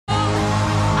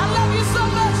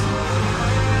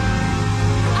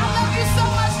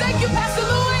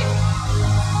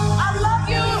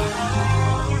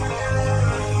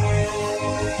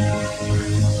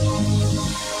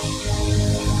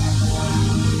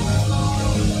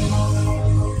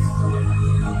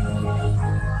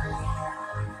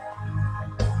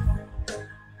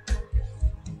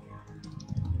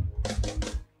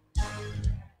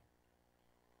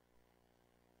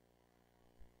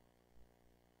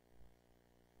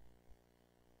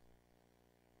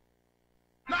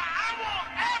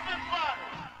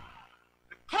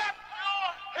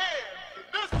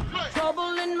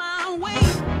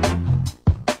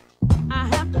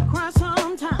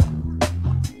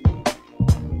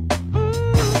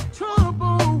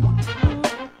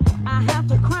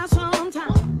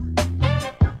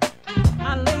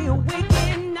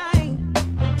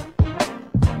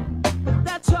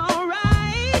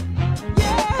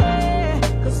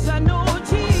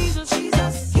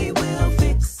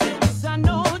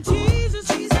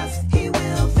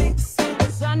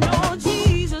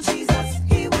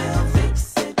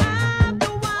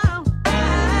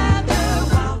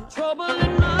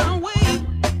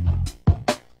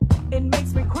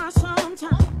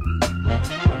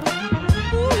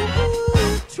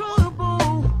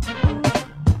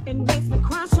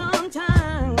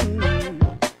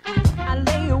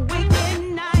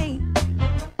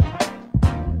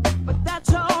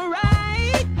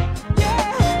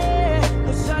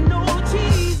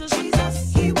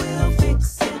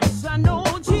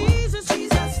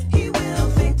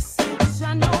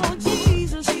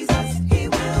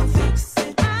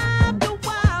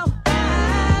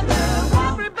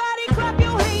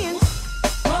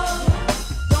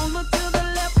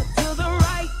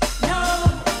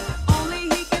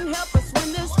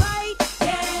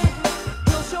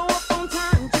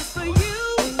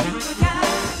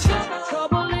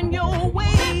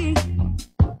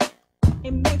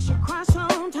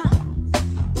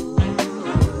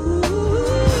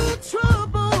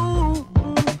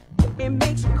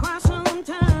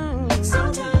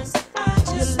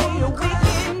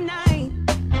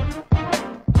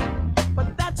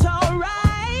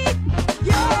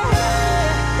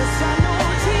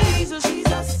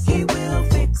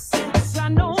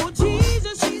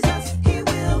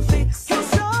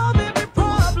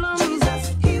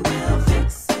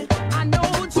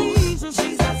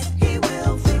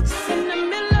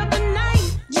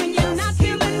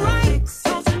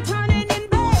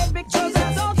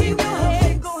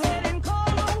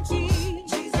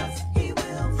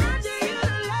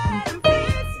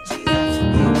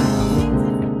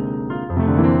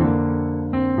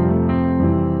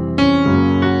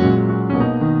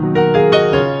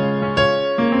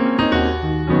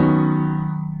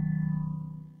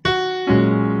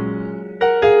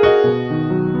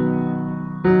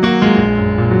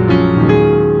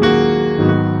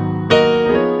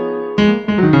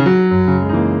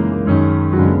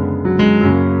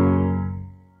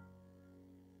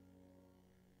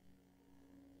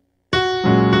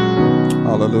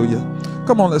Hallelujah.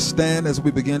 Come on, let's stand as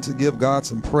we begin to give God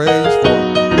some praise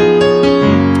for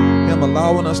Him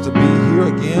allowing us to be here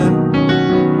again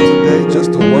today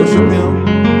just to worship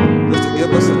Him, just to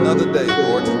give us another day,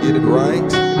 Lord, to get it right,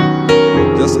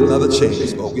 just another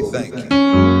chance. Lord, we thank you.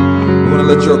 We want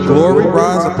to let your glory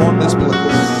rise upon this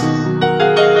place.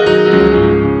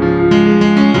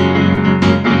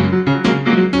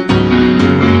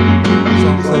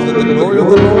 Let the glory of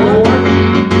the Lord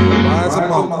rise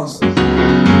among us.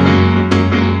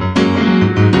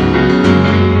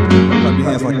 Clap your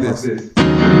hands like this.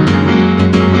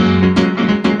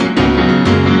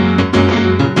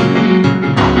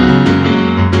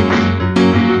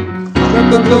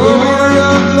 Let the glory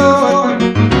of the Lord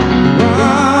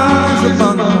rise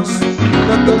among us.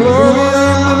 Let the glory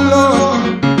of the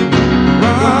Lord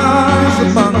rise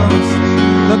among us.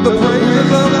 Let the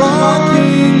praises of our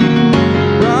King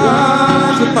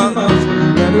rise among us,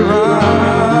 let it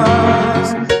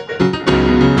rise.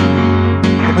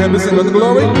 Come ahead and sing, let the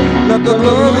glory of the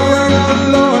Lord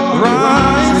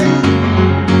rise.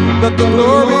 Let the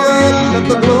glory of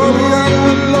the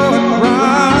Lord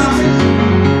rise.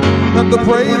 Let the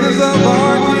praises of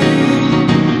our King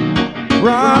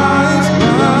rise,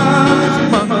 rise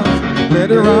among us,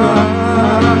 let it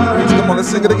rise. Come on, let's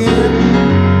sing it again.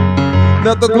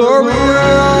 Let the glory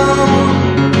of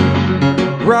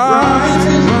rise,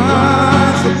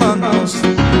 rise among us.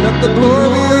 Let the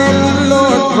glory of the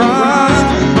Lord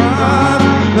rise,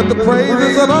 rise. Let the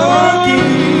praises of our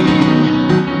King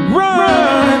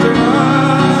rise,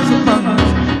 rise among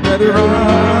us. Let it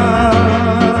rise.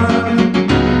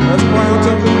 Let's cry out to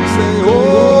Him and say, oh,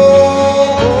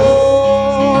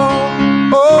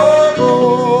 oh, oh,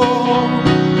 oh,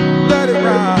 let it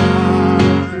rise.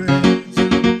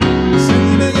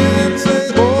 Sing it again,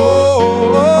 say,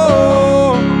 oh,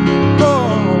 oh.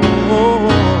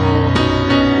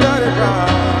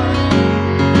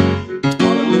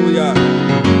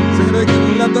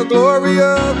 Let the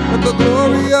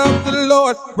glory of the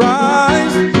Lord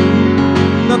rise.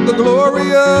 Let the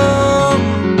glory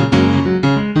of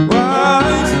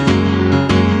rise.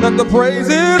 Let the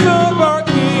praises of our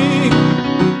King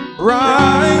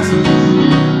rise.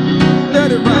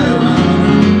 Let it rise.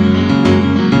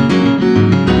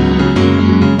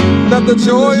 Let the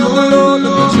joy of the Lord,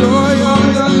 let the joy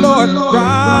of the Lord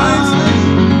rise.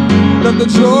 Let the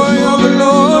joy of the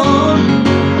Lord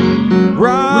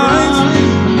rise.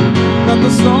 Let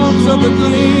the songs of the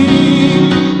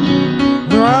King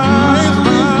rise,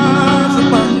 rise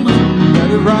among us,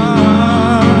 let it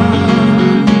rise.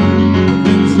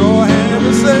 Lift your hand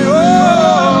and say,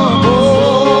 oh,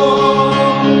 oh,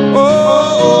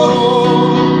 oh,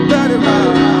 oh, let it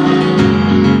rise.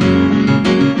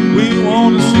 We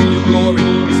want to see your glory.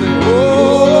 Say,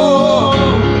 oh,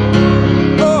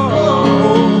 oh,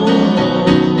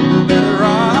 oh, let it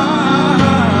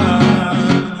rise.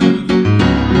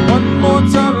 One more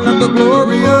time, let the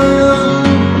glory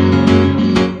of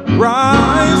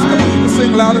rise. Come on, you can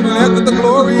sing louder than that. Let the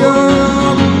glory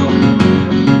of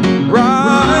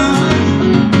rise.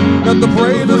 Let the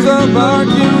praises of our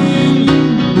King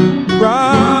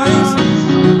rise.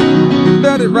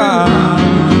 Let it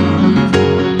rise.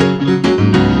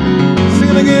 Sing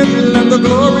it again. Let the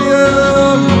glory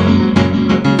of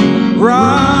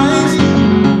rise.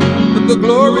 Let the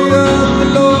glory of the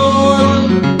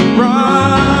Lord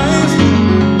rise.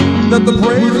 Let the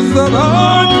praises of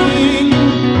our King,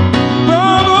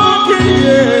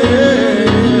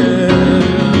 yeah.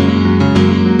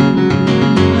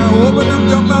 Now open up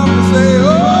your mouth and say,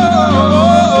 oh,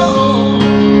 oh,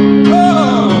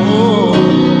 oh,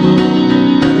 oh,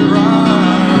 let it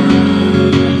rise.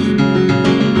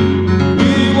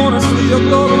 We want to see your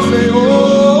glory. Say,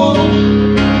 oh,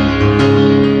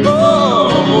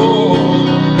 oh,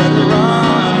 oh, let it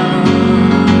rise.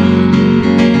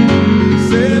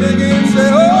 Say it again. Say,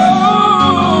 oh.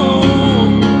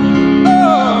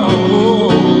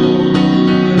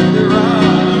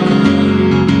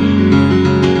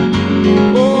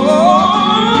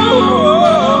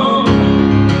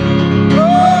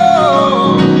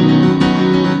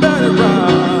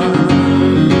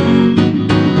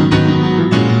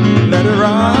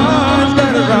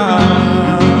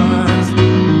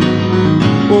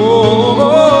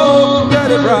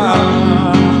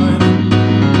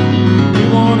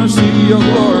 Your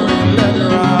glory, let it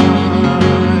rise.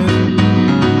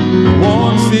 We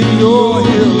want to see your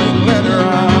healing, let it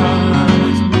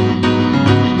rise.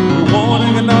 We want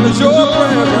to acknowledge your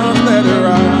presence, let it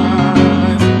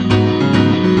rise.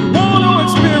 We want to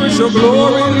experience your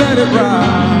glory, let it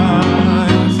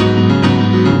rise.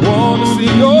 We want to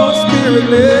see your spirit,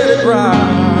 let it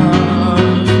rise.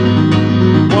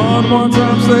 One more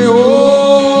time.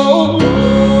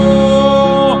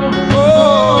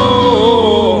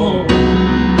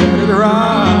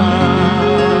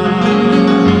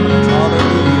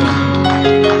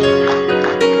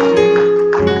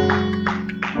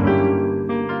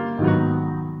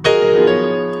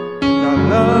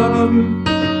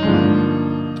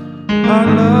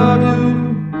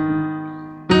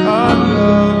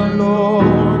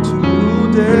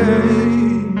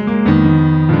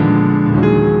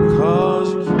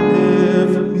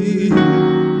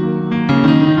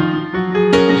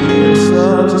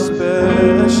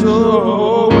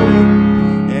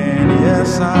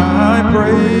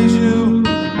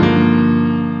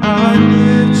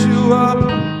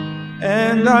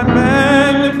 and I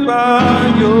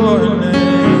magnify your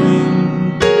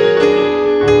name.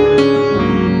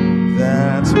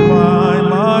 That's why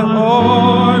my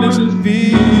heart is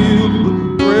filled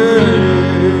with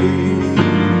praise.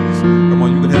 Come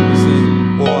on, you can help me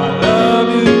sing. Oh, I love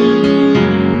you.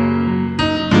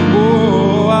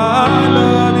 Oh, I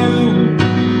love you.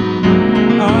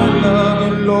 I love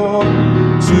you, Lord,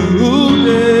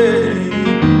 today,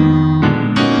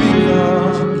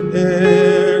 because you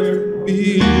care for me.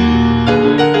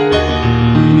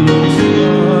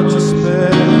 You're such a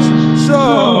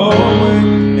special way,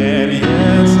 and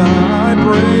yes, I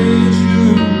praise you.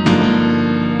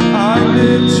 I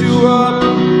lift you up,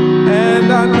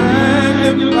 and I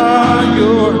magnify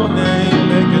your name,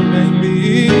 make it make me.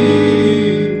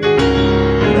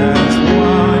 That's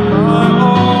why my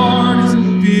heart is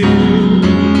filled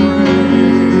with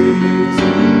praise.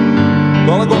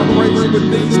 Lord, I'm going to praise you with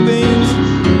these things.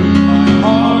 My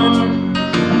heart,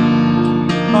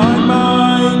 my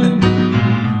mind,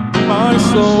 my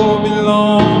soul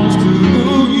belongs to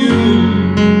you.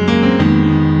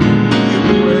 You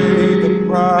paid the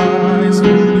price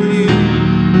for me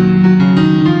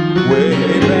way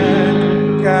back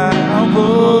at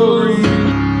Calvary.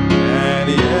 And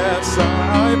yes, I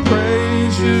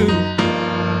praise you.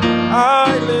 I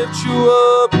lift you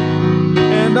up,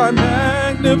 and I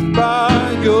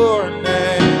magnify your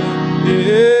name.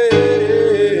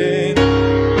 Yeah.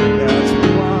 That's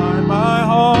why my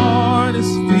heart is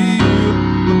filled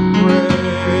with praise.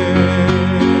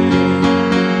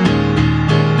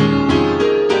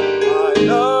 I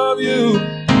love you.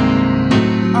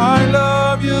 I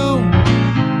love you.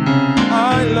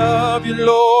 I love you,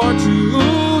 Lord,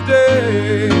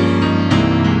 today,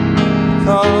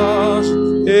 because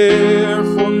you care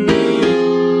for me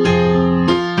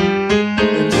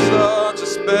in such a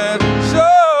special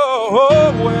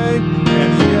way.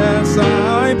 And yes,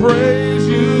 I praise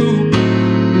you.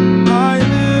 I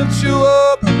lift you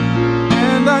up,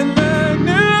 and I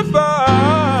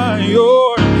magnify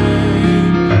your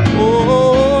name.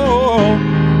 Oh,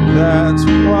 that's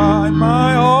why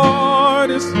my heart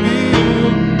is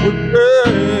filled with praise.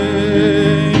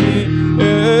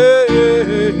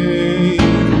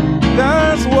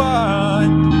 That's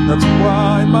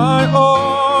why my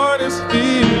heart is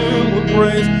filled with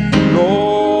praise.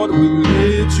 Lord, we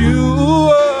lift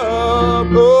you up.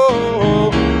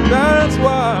 Oh, that's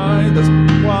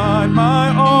why my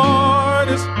heart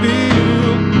is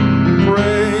filled with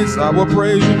praise. I will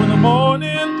praise you in the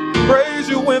morning, praise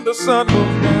you when the sun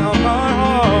goes down. My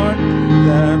heart,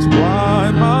 that's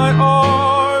why my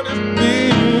heart is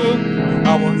filled.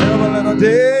 I will never let a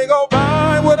day go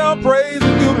by without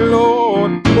praising you,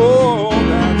 Lord. Oh,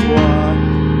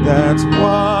 that's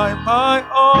why my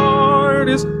heart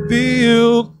is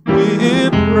filled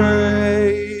with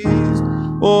praise.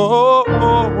 Oh,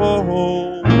 oh, oh,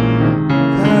 oh.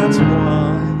 That's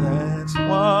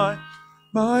why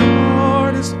my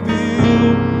heart is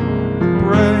filled with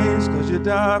praise. 'Cause you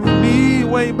died for me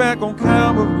way back on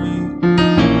Calvary.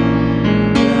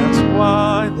 That's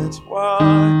why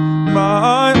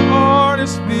my heart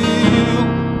is filled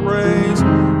with praise.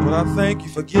 Lord, I thank you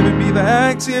for giving me the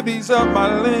activities of my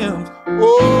limbs.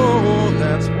 Oh,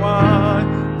 that's why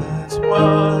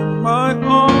my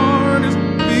heart is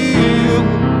filled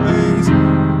with praise.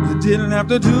 You didn't have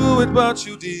to do it, but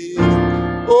you did.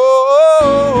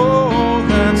 Oh,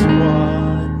 that's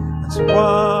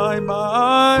why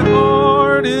my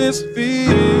heart is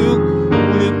filled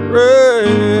with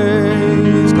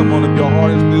praise. Come on, if your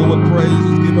heart is filled with praise,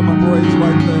 just give him a praise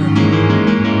right there.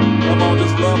 Come on,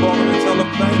 just love on him and tell him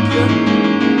thank you.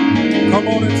 Come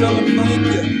on and tell him thank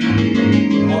you.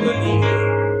 Hallelujah.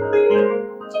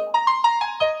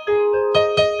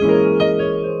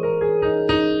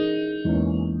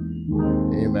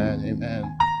 Amen, amen.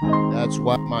 That's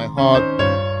why my heart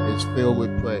is filled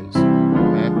with praise.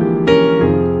 Amen.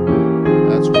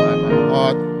 That's why my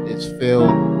heart is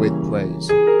filled with praise.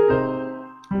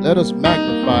 Let us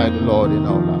magnify the Lord in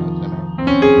our lives.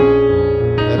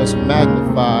 Amen. Let us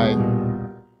magnify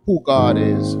who God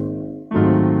is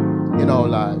in our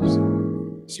lives.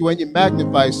 See, when you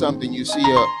magnify something, you see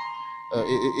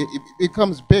it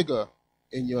becomes bigger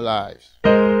in your lives.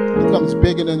 It becomes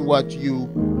bigger than what you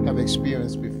have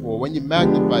experienced before. When you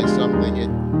magnify something, it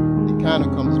kind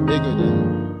of comes bigger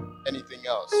than anything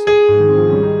else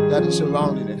that is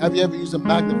surrounding it. Have you ever used a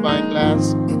magnifying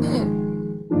glass?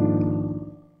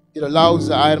 It allows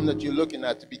the item that you're looking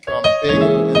at to become bigger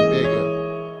and bigger.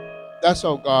 That's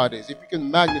how God is. If you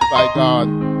can magnify God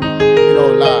in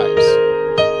our lives,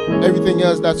 everything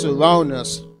else that's around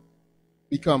us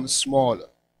becomes smaller.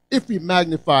 If we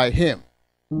magnify Him,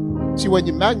 See, when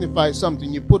you magnify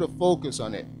something, you put a focus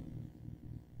on it.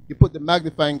 You put the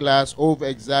magnifying glass over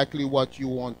exactly what you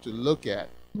want to look at,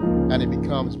 and it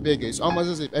becomes bigger. It's almost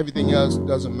as if everything else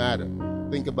doesn't matter.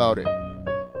 Think about it.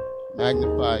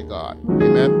 Magnify God.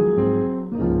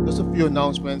 Amen. Just a few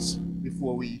announcements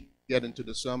before we get into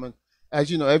the sermon. As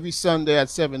you know, every Sunday at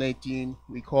 7:18,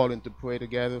 we call in to pray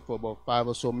together for about 5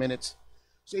 or so minutes.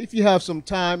 So if you have some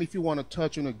time, if you want to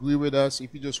touch and agree with us,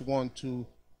 if you just want to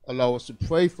allow us to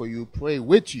pray for you, pray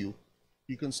with you,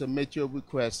 you can submit your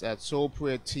request at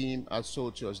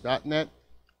soulprayerteam@soulchurch.net,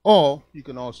 or you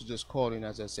can also just call in,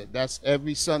 as I said. That's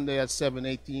every Sunday at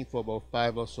 7:18 for about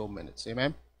 5 or so minutes.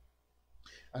 Amen.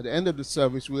 At the end of the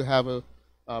service, we'll have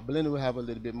Belinda will have a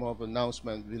little bit more of an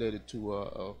announcement related to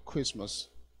a Christmas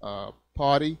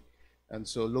party, and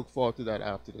so look forward to that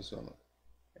after the sermon.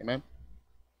 Amen.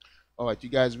 All right, you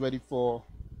guys ready for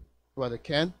Brother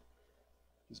Ken?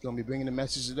 He's going to be bringing the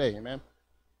message today. Amen.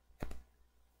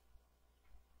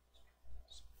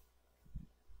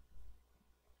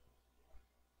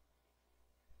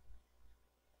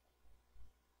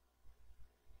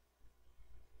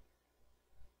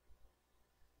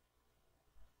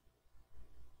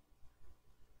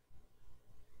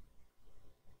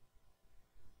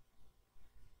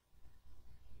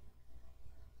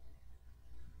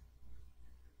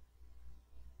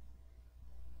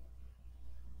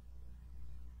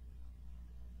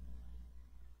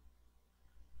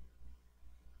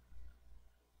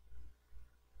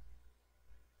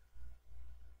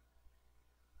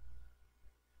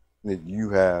 That you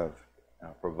have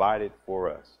provided for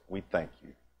us. We thank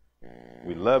you.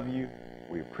 We love you.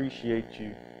 We appreciate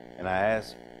you. And I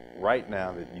ask right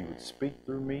now that you would speak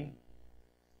through me.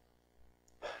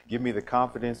 Give me the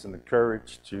confidence and the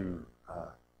courage to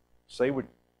say what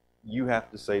you have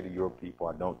to say to your people.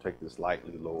 I don't take this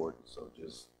lightly, Lord. So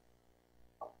just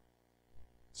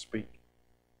speak.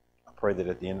 I pray that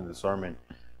at the end of the sermon,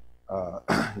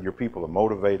 your people are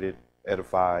motivated,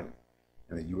 edified,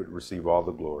 and that you would receive all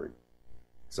the glory.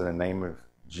 It's in the name of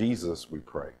Jesus we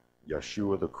pray,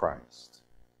 Yeshua the Christ.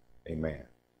 Amen.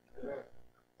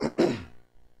 I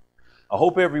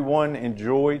hope everyone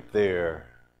enjoyed their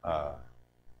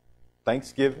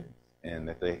Thanksgiving, and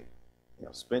that they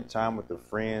spent time with their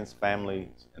friends,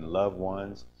 families, and loved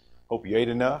ones. Hope you ate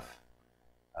enough.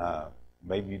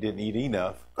 Maybe you didn't eat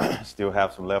enough. Still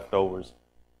have some leftovers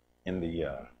in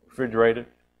the refrigerator.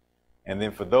 And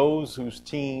then for those whose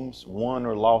teams won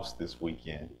or lost this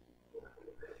weekend,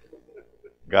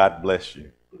 God bless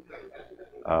you.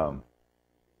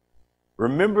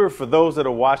 Remember, for those that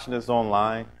are watching us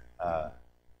online,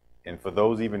 and for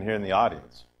those even here in the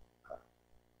audience,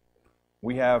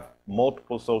 we have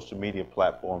multiple social media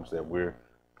platforms that we're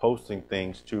posting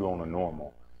things to on a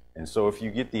normal. And so if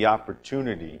you get the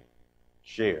opportunity,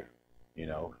 share,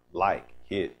 like,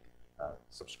 hit,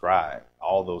 subscribe,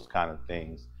 all those kind of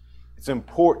things. It's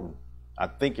important. I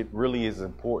think it really is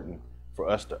important for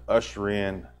us to usher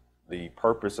in the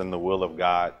purpose and the will of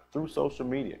God through social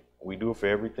media. We do it for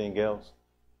everything else,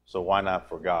 so why not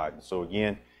for God? So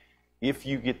again, if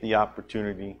you get the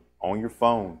opportunity on your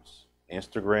phones,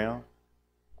 Instagram,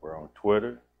 we're on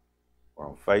Twitter, we're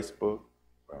on Facebook,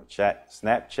 we're on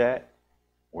Snapchat,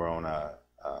 we're on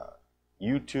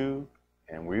YouTube,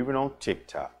 and we're even on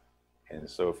TikTok. And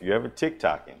so if you're ever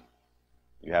TikToking,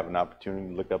 you have an opportunity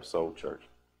to look up Soul Church.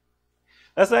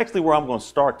 That's actually where I'm going to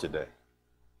start today.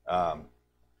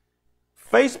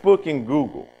 Facebook and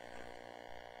Google,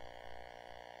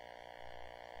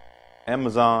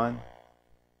 Amazon,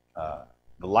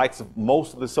 the likes of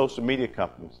most of the social media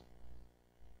companies,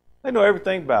 they know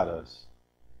everything about us.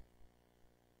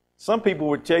 Some people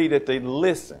would tell you that they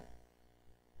listen.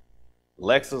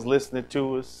 Alexa's listening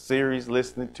to us, Siri's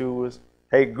listening to us.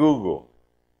 Hey, Google,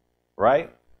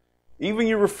 right? Even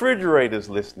your refrigerator's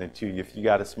listening to you if you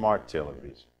got a smart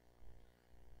television.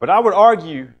 But I would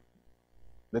argue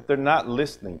that they're not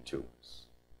listening to us.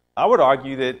 I would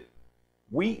argue that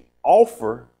we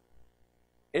offer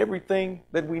everything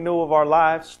that we know of our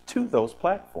lives to those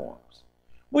platforms.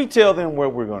 We tell them where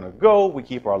we're going to go. We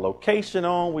keep our location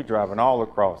on. We're driving all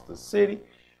across the city.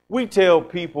 We tell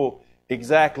people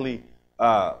exactly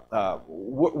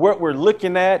what we're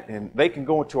looking at, and they can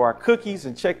go into our cookies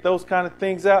and check those kind of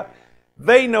things out.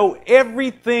 They know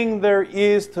everything there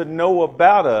is to know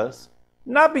about us,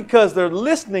 not because they're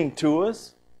listening to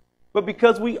us, but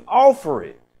because we offer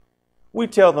it. We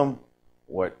tell them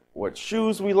what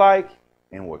shoes we like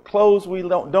and what clothes we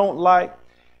don't like.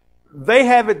 They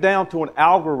have it down to an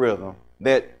algorithm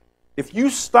that if you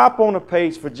stop on a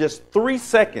page for just 3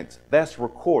 seconds, that's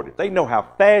recorded. They know how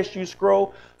fast you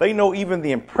scroll. They know even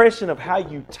the impression of how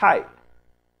you type.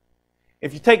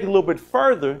 If you take it a little bit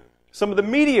further, some of the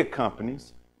media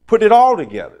companies put it all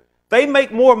together. They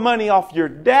make more money off your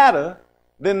data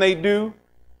than they do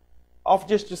off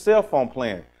just your cell phone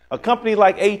plan. A company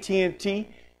like AT&T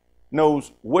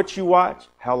knows what you watch,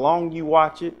 how long you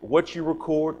watch it, what you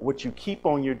record, what you keep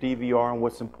on your DVR, and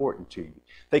what's important to you.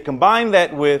 They combine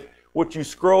that with what you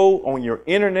scroll on your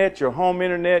internet, your home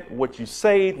internet, what you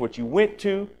saved, what you went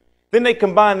to. Then they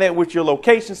combine that with your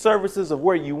location services of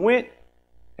where you went.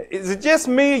 Is it just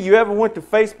me, or you ever went to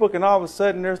Facebook and all of a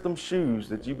sudden there's them shoes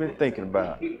that you've been thinking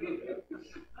about?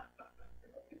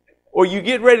 Or you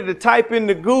get ready to type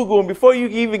into Google, and before you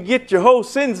even get your whole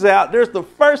sentence out, there's the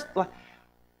first, like,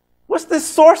 what's this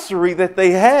sorcery that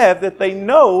they have that they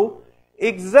know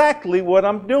exactly what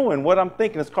I'm doing, what I'm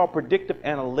thinking? It's called predictive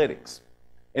analytics.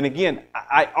 And again,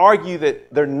 I argue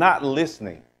that they're not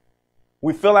listening.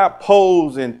 We fill out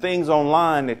polls and things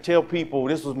online that tell people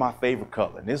this was my favorite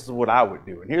color, and this is what I would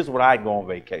do, and here's what I'd go on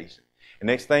vacation. And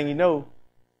next thing you know,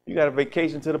 you got a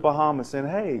vacation to the Bahamas saying,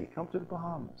 hey, come to the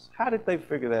Bahamas. How did they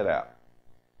figure that out?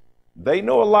 They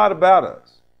know a lot about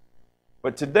us.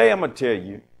 But today I'm going to tell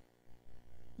you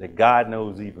that God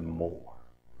knows even more.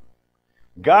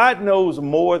 God knows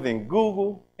more than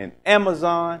Google and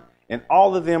Amazon and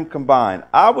all of them combined.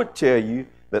 I would tell you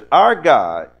that our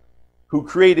God, who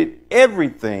created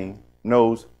everything,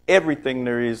 knows everything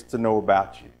there is to know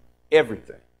about you.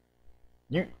 Everything.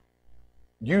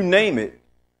 You name it.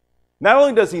 Not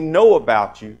only does he know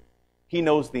about you, he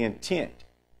knows the intent.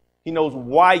 He knows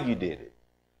why you did it.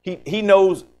 He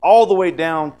knows all the way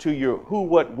down to your who,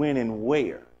 what, when, and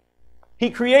where.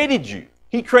 He created you.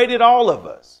 He created all of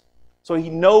us. So he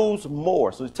knows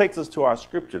more. So it takes us to our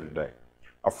scripture today.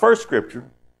 Our first scripture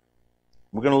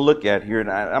we're going to look at here, and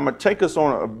I'm going to take us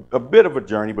on a bit of a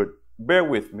journey, but bear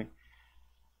with me.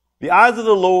 The eyes of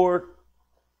the Lord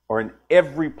are in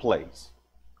every place,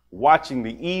 watching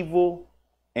the evil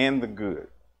and the good.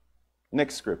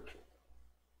 Next scripture.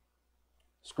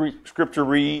 Scripture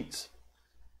reads,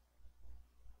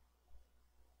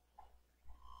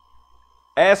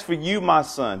 as for you, my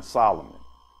son Solomon,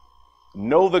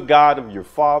 know the God of your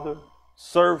father,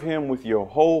 serve him with your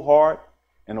whole heart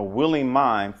and a willing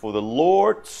mind, for the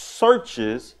Lord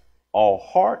searches all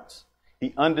hearts.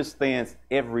 He understands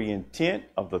every intent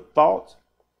of the thoughts.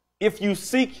 If you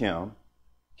seek him,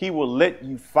 he will let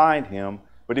you find him.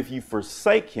 But if you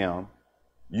forsake him,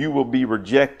 you will be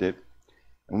rejected.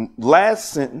 And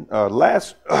last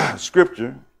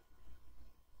scripture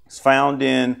is found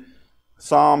in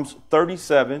Psalms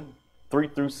 37,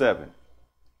 3-7.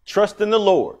 Trust in the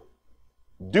Lord,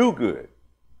 do good,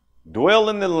 dwell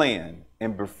in the land,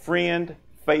 and befriend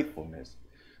faithfulness.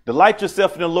 Delight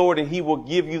yourself in the Lord, and he will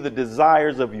give you the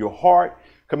desires of your heart.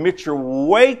 Commit your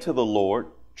way to the Lord.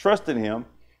 Trust in him.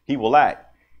 He will act.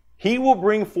 He will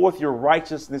bring forth your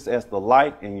righteousness as the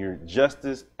light and your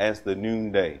justice as the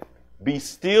noonday. Be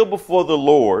still before the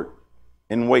Lord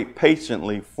and wait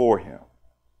patiently for him.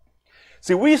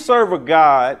 See, we serve a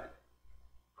God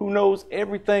who knows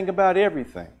everything about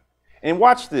everything. And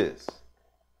watch this.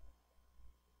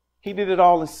 He did it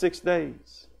all in 6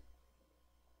 days.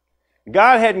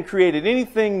 God hadn't created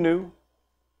anything new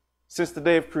since the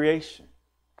day of creation.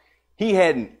 He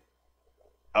hadn't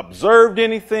observed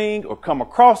anything or come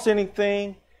across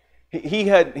anything. He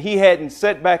hadn't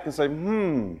sat back and said,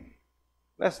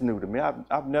 that's new to me.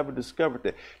 I've never discovered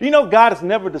that. You know, God has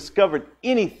never discovered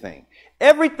anything.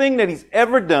 Everything that he's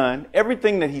ever done,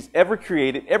 everything that he's ever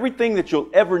created, everything that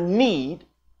you'll ever need,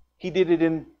 he did it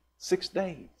in 6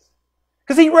 days.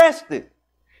 Because he rested.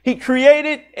 He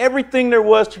created everything there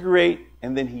was to create,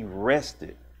 and then he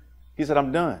rested. He said,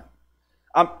 I'm done.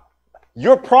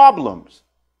 Your problems,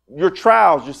 your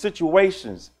trials, your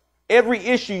situations, every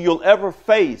issue you'll ever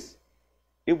face,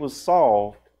 it was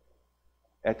solved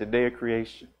at the day of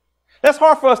creation. That's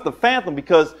hard for us to fathom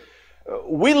because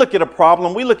we look at a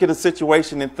problem, we look at a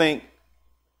situation and think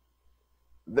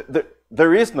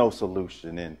there is no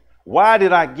solution. And why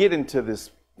did I get into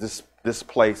this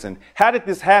place? And how did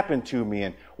this happen to me?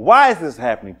 And why is this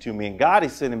happening to me? And God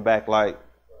is sitting back like,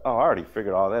 oh, I already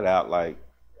figured all that out like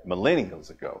millennia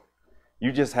ago.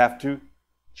 You just have to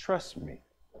trust me.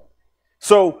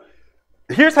 So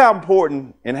here's how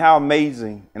important and how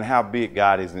amazing and how big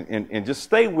God is. And just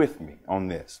stay with me on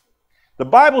this. The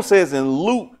Bible says in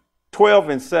Luke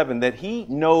 12:7 that he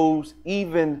knows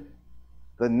even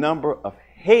the number of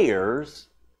hairs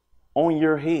on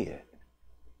your head.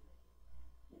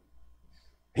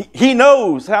 He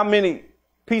knows how many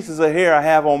pieces of hair I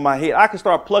have on my head. I can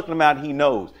start plucking them out. He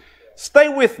knows. Stay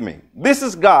with me. This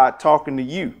is God talking to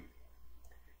you.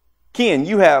 Ken,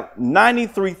 you have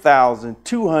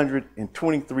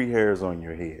 93,223 hairs on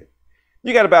your head.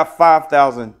 You got about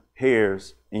 5,000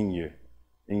 hairs in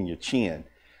your chin.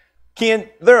 Ken,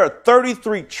 there are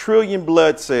 33 trillion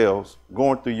blood cells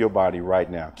going through your body right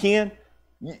now. Ken,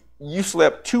 you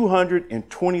slept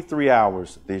 223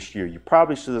 hours this year. You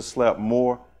probably should have slept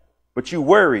more, but you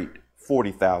worried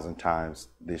 40,000 times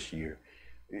this year.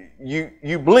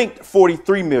 You blinked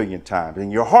 43 million times,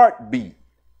 and your heart beat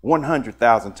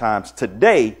 100,000 times.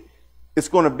 Today, it's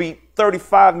going to beat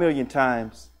 35 million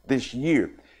times this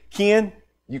year. Ken,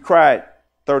 you cried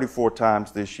 34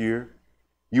 times this year.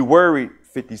 You worried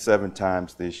 57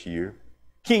 times this year.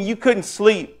 Ken, you couldn't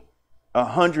sleep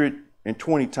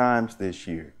 120 times this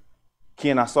year.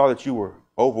 Ken, I saw that you were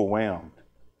overwhelmed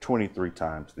 23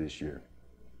 times this year.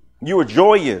 You were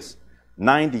joyous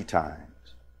 90 times.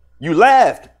 You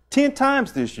laughed 10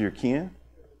 times this year, Ken.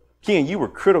 Ken, you were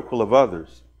critical of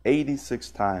others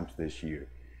 86 times this year.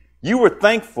 You were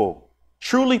thankful,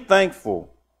 truly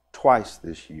thankful, twice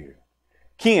this year.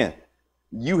 Ken,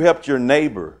 you helped your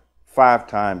neighbor 5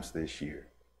 times this year.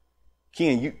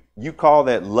 Ken, you call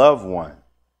that loved one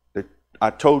that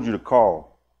I told you to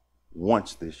call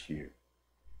once this year.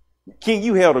 Ken,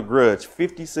 you held a grudge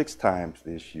 56 times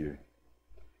this year.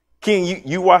 Ken,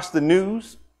 you watched the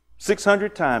news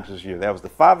 600 times this year. That was the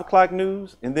 5 o'clock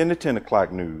news and then the 10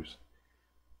 o'clock news.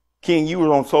 Ken, you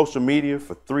were on social media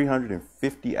for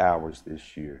 350 hours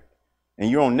this year. And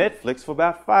you're on Netflix for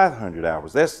about 500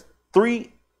 hours. That's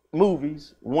 3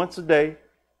 movies once a day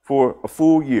for a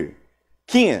full year.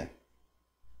 Ken,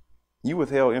 you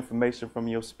withheld information from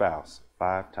your spouse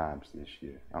 5 times this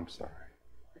year. I'm sorry.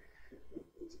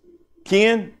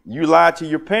 Ken, you lied to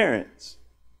your parents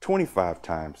 25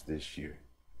 times this year.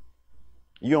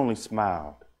 You only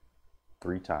smiled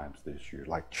 3 times this year,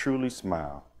 like truly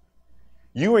smiled.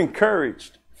 You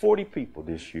encouraged 40 people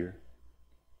this year.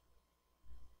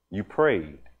 You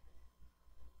prayed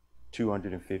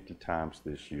 250 times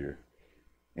this year.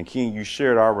 And Ken, you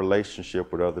shared our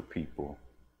relationship with other people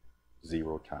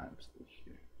 0 times this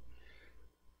year.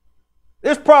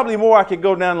 There's probably more. I could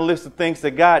go down the list of things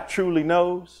that God truly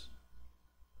knows,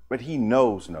 but he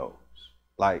knows.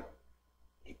 Like,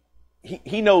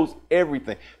 he knows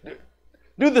everything.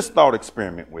 Do this thought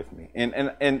experiment with me.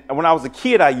 And when I was a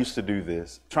kid, I used to do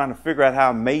this, trying to figure out how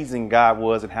amazing God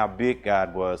was and how big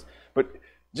God was. But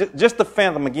just to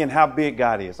fathom again how big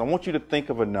God is, I want you to think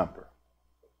of a number.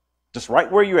 Just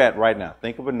right where you're at right now,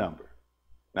 think of a number.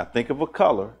 Now think of a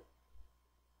color.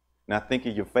 Now think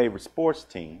of your favorite sports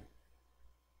team.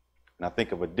 Now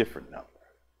think of a different number.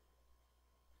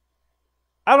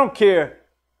 I don't care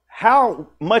how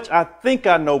much I think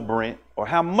I know Brent or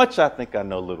how much I think I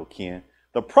know little Ken.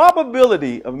 The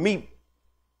probability of me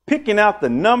picking out the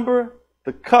number,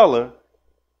 the color,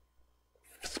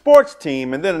 sports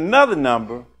team, and then another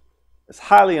number is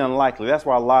highly unlikely. That's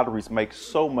why lotteries make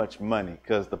so much money,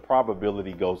 because the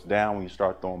probability goes down when you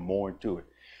start throwing more into it.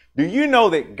 Do you know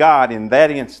that God in that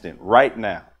instant, right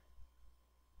now,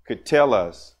 could tell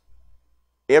us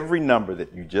every number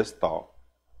that you just thought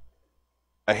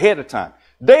ahead of time?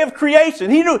 Day of creation.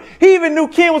 He even knew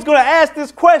Ken was going to ask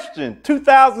this question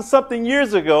 2,000 something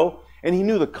years ago, and he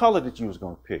knew the color that you was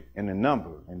going to pick and the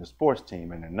number and the sports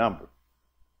team and the number.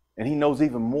 And he knows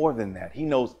even more than that. He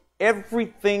knows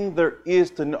everything there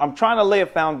is to know. I'm trying to lay a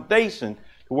foundation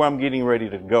to where I'm getting ready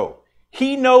to go.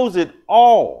 He knows it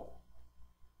all.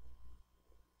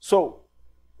 So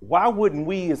why wouldn't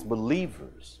we as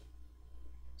believers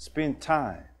spend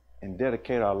time and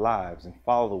dedicate our lives and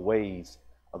follow the ways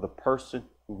of the person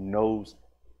who knows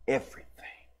everything?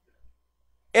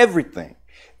 Everything.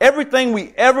 Everything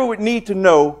we ever would need to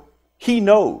know, he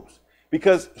knows,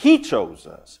 because he chose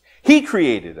us. He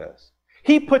created us.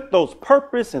 He put those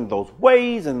purpose and those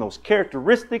ways and those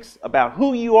characteristics about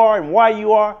who you are and why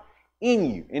you are in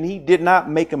you. And he did not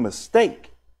make a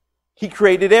mistake. He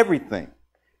created everything.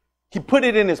 He put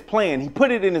it in his plan. He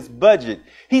put it in his budget.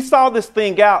 He saw this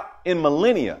thing out in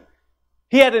millennia.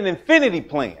 He had an infinity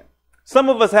plan. Some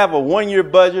of us have a 1-year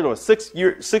budget or a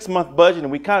 6-month budget,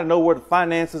 and we kind of know where the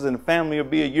finances and the family will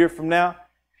be a year from now.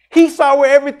 He saw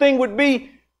where everything would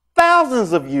be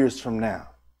thousands of years from now.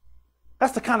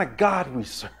 That's the kind of God we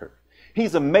serve.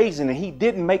 He's amazing, and he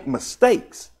didn't make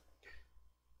mistakes.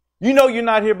 You know you're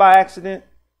not here by accident.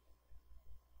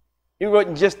 It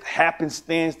wasn't just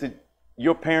happenstance that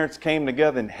your parents came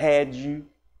together and had you.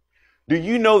 Do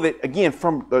you know that, again,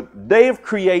 from the day of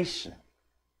creation,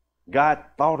 God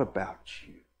thought about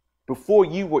you before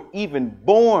you were even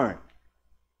born?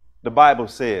 The Bible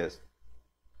says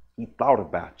he thought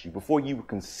about you before you were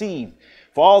conceived.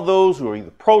 For all those who are either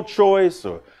pro-choice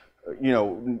or,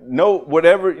 no,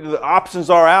 whatever the options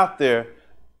are out there,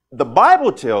 the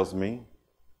Bible tells me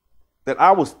that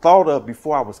I was thought of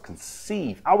before I was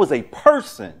conceived. I was a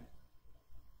person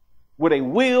with a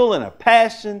will and a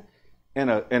passion and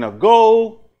a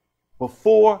goal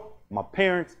before my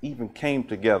parents even came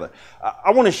together.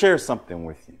 I want to share something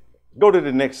with you. Go to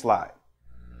the next slide.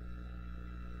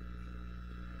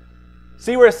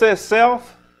 See where it says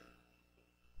self?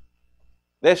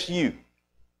 That's you.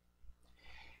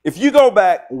 If you go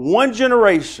back one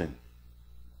generation,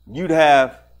 you'd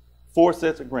have 4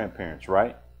 sets of grandparents,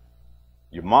 right?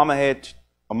 Your mama had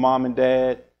a mom and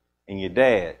dad, and your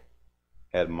dad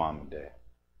had a mom and dad.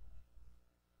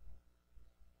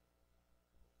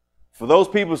 For those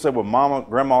people who say, well,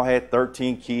 grandma had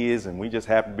 13 kids, and we just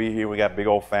happen to be here, we got a big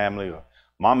old family, or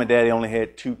mom and daddy only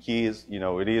had 2 kids, you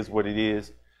know, it is what it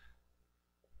is.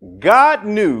 God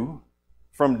knew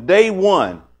from day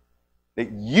one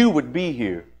that you would be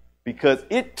here because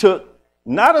it took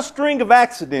not a string of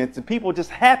accidents and people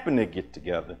just happened to get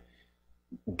together.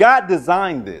 God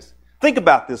designed this. Think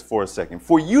about this for a second.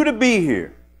 For you to be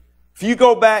here, if you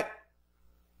go back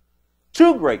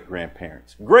 2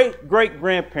 great-grandparents,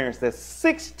 great-great-grandparents, that's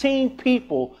 16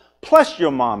 people plus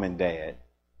your mom and dad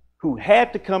who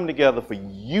had to come together for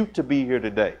you to be here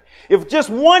today. If just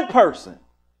one person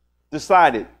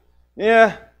decided,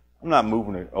 yeah, I'm not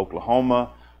moving to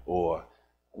Oklahoma, or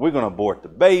we're going to abort the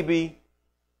baby,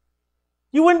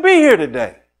 you wouldn't be here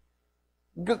today.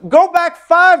 Go back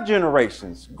 5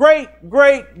 generations,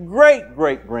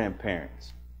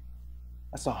 great-great-great-great-grandparents.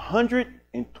 That's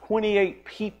 128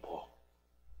 people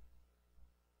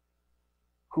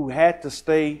who had to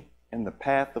stay in the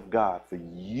path of God for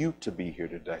you to be here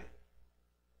today.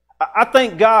 I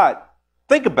thank God.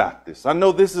 Think about this. I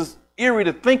know this is eerie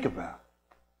to think about.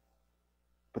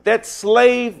 But that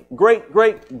slave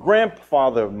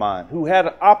great-great-grandfather of mine who had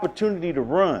an opportunity to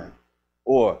run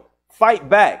or fight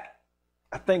back,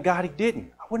 I thank God he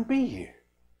didn't. I wouldn't be here.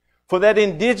 For that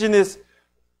indigenous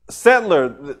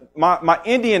settler, my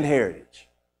Indian heritage,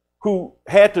 who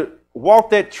had to walk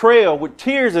that trail with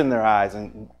tears in their eyes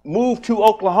and move to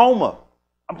Oklahoma,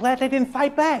 I'm glad they didn't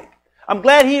fight back. I'm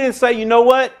glad he didn't say, you know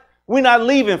what, we're not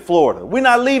leaving Florida. We're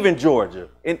not leaving Georgia.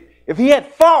 And if he had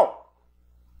fought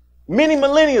many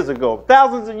millennia ago,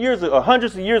 thousands of years ago,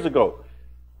 hundreds of years ago,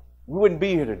 we wouldn't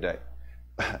be here today.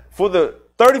 For the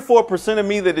 34% of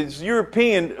me that is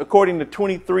European, according to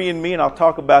 23andMe, and I'll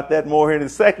talk about that more here in a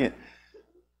second,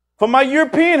 for my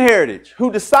European heritage,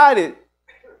 who decided,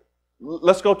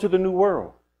 let's go to the New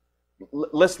World.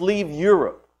 Let's leave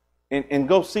Europe and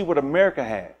go see what America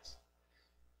has.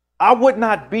 I would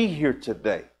not be here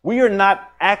today. We are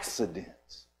not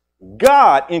accidents.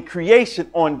 God in creation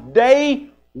on day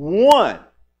 1,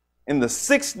 in the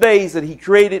 6 days that he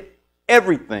created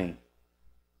everything,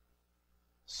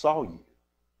 saw you.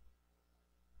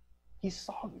 He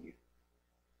saw you.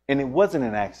 And it wasn't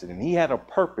an accident. He had a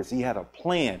purpose. He had a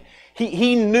plan.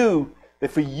 He knew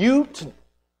that for you to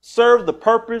serve the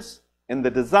purpose and the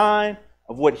design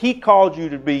of what he called you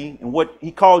to be and what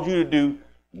he called you to do,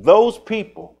 those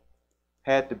people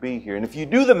had to be here. And if you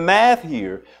do the math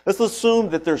here, let's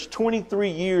assume that there's 23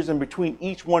 years in between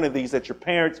each one of these that your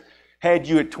parents had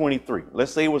you at 23.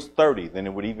 Let's say it was 30, then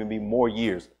it would even be more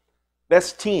years.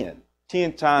 That's 10.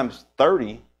 10 times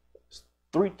 30,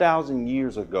 3,000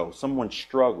 years ago, someone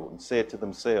struggled and said to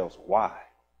themselves, why?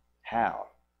 How?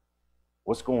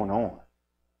 What's going on?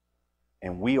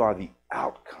 And we are the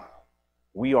outcome.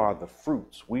 We are the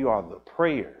fruits. We are the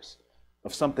prayers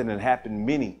of something that happened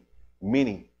many,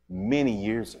 many, many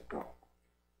years ago.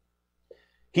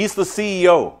 He's the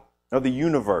CEO of the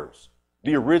universe,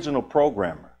 the original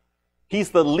programmer.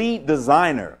 He's the lead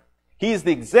designer. He's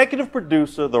the executive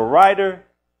producer, the writer,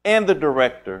 and the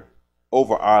director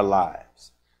over our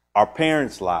lives, our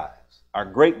parents' lives, our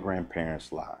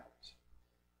great-grandparents' lives.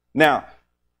 Now,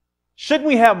 shouldn't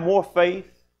we have more faith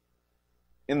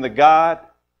in the God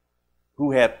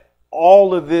who had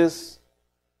all of this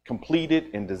completed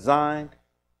and designed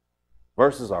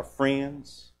versus our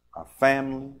friends, our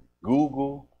family,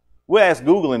 Google? We'll ask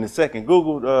Google in a second.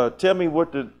 Google, tell me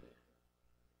what the...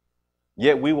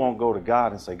 Yet we won't go to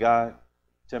God and say, God,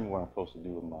 tell me what I'm supposed to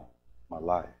do with my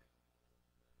life.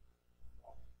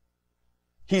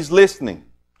 He's listening.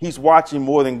 He's watching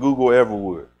more than Google ever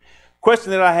would.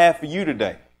 Question that I have for you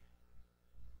today.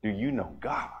 Do you know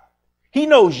God? He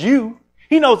knows you.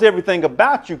 He knows everything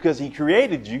about you because he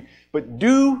created you. But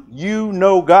do you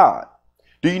know God?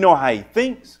 Do you know how he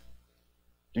thinks?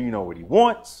 Do you know what he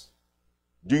wants?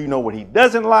 Do you know what he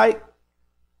doesn't like?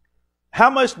 How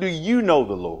much do you know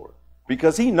the Lord?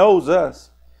 Because he knows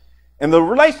us. And the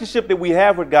relationship that we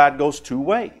have with God goes 2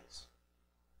 ways.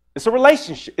 It's a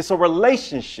relationship. It's a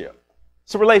relationship.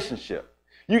 It's a relationship.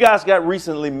 You guys got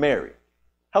recently married.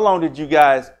 How long did you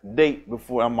guys date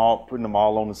before? I'm all putting them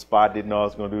all on the spot. Didn't know I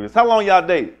was going to do this. How long y'all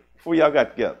dated before y'all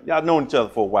got together? Y'all known each other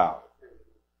for a while.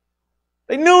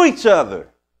 They knew each other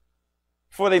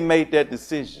before they made that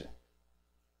decision.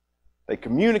 They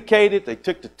communicated. They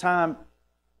took the time,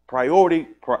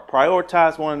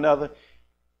 prioritized one another.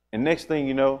 And next thing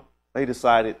you know, they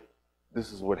decided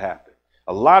this is what happened.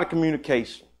 A lot of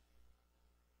communication.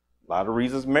 A lot of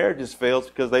reasons marriages fail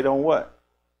because they don't what?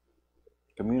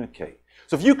 Communicate.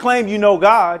 So if you claim you know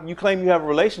God, you claim you have a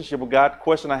relationship with God, the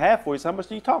question I have for you is how much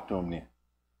do you talk to him then?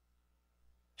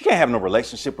 You can't have no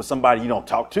relationship with somebody you don't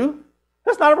talk to.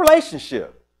 That's not a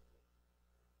relationship.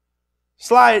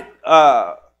 Slide,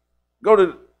 go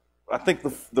to, I think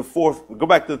the fourth, go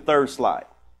back to the third slide.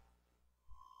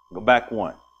 Go back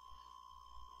one.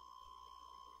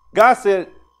 God said,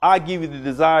 I give you the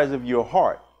desires of your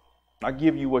heart. I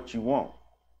give you what you want.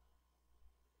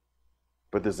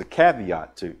 But there's a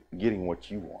caveat to getting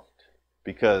what you want,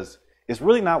 because it's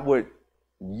really not what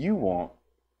you want.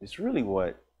 It's really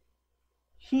what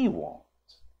he wants.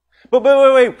 But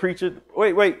wait, preacher.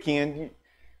 Wait, Ken.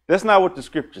 That's not what the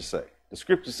scriptures say. The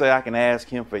scriptures say I can ask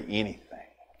him for anything.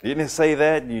 Didn't it say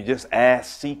that? You just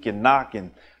ask, seek, and knock,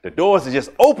 and the doors are just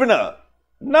open up.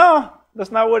 No,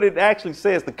 that's not what it actually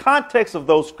says. The context of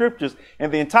those scriptures and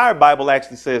the entire Bible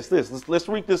actually says this. Let's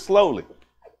read this slowly.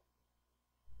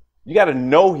 You got to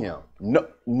know him.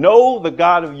 Know the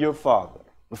God of your father.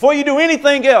 Before you do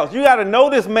anything else, you got to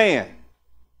know this man.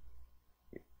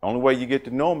 The only way you get to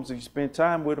know him is if you spend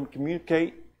time with him,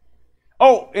 communicate.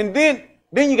 Oh, and then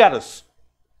you got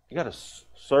to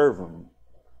serve him.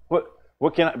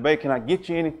 What can I, babe, can I get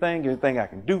you anything? Anything I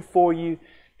can do for you?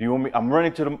 Do you want me? I'm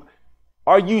running to them.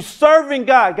 Are you serving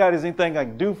God? God, is anything I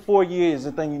can do for you? Is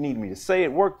there anything you need me to say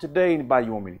at work today? Anybody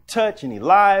you want me to touch? Any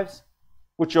lives?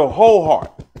 With your whole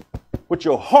heart. With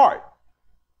your heart.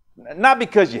 Not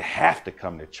because you have to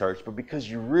come to church, but because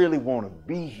you really want to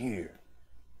be here.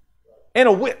 In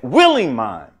a willing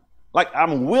mind. Like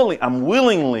I'm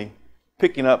willingly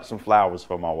picking up some flowers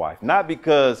for my wife. Not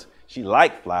because she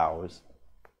liked flowers.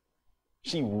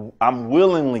 I'm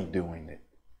willingly doing it.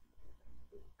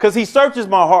 Because he searches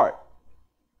my heart.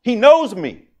 He knows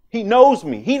me. He knows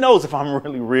me. He knows if I'm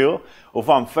really real or if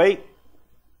I'm fake.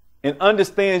 And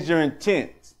understands your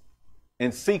intent.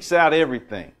 And seeks out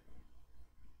everything.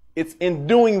 It's in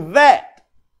doing that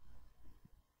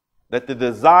that the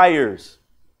desires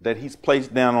that he's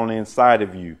placed down on the inside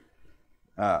of you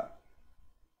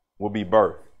will be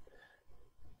birthed.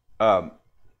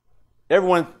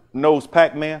 Everyone knows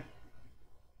Pac-Man.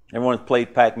 Everyone's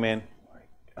played Pac-Man.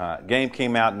 Game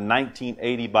came out in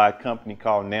 1980 by a company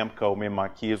called Namco. Me and my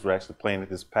kids were actually playing it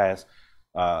this past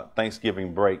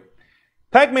Thanksgiving break.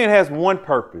 Pac-Man has one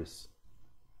purpose.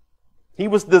 He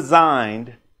was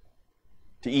designed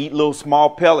to eat little small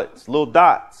pellets, little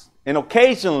dots. And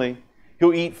occasionally,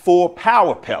 he'll eat 4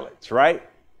 power pellets, right?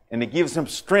 And it gives him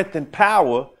strength and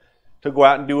power to go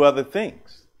out and do other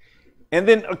things. And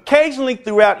then occasionally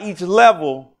throughout each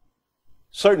level,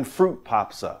 certain fruit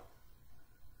pops up.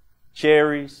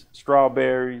 Cherries,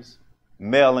 strawberries,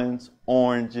 melons,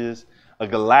 oranges, a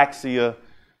Galaxia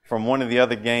from one of the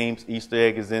other games. Easter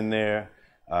egg is in there.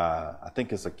 I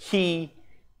think it's a key.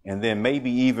 And then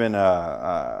maybe even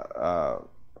a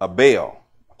bell.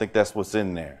 I think that's what's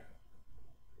in there.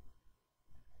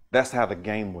 That's how the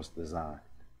game was designed.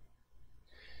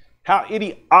 How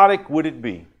idiotic would it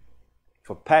be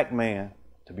for Pac-Man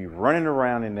to be running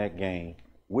around in that game,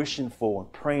 wishing for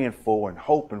and praying for and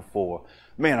hoping for,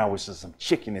 man, I wish there's some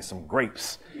chicken and some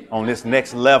grapes on this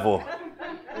next level.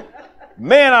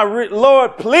 Man,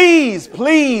 Lord, please,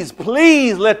 please,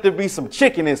 please let there be some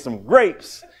chicken and some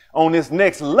grapes on this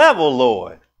next level,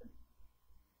 Lord.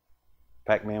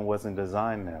 Pac-Man wasn't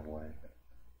designed that way.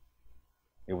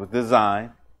 It was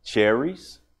designed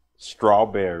cherries,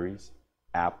 strawberries,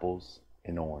 apples,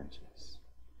 and oranges.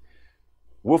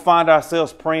 We'll find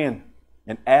ourselves praying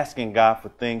and asking God for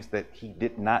things that he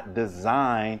did not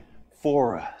design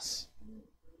for us.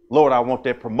 Lord, I want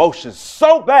that promotion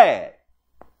so bad.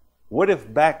 What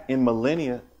if back in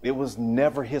millennia, it was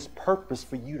never his purpose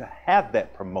for you to have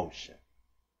that promotion?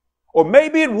 Or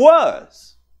maybe it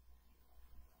was,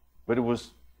 but it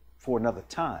was for another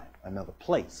time, another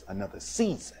place, another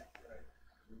season.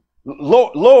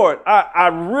 Lord, I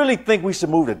really think we should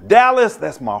move to Dallas.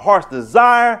 That's my heart's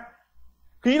desire.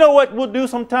 Because you know what we'll do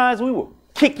sometimes? We will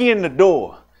kick in the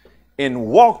door and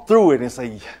walk through it and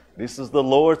say, this is the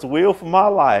Lord's will for my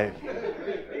life.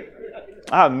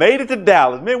 I made it to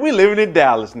Dallas. Man, we're living in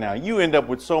Dallas now. You end up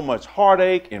with so much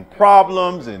heartache and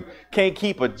problems and can't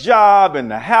keep a job and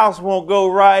the house won't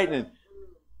go right. And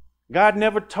God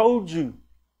never told you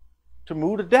to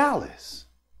move to Dallas.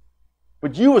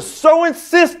 But you were so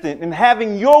insistent in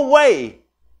having your way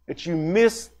that you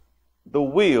missed the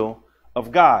will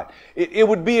of God. It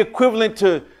would be equivalent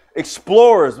to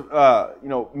explorers.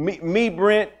 Me,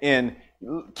 Brent, and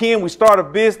Ken, we start a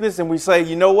business and we say,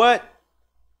 you know what?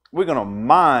 We're going to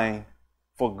mine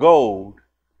for gold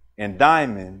and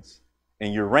diamonds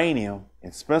and uranium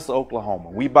in Spencer, Oklahoma.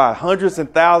 We buy hundreds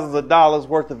and thousands of dollars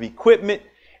worth of equipment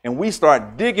and we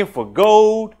start digging for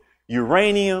gold,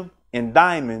 uranium, and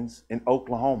diamonds in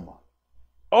Oklahoma.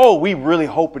 Oh, we really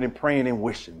hoping and praying and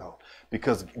wishing though,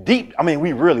 because we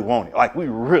really want it. Like we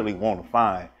really want to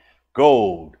find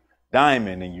gold,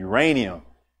 diamond, and uranium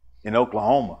in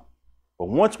Oklahoma. But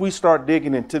once we start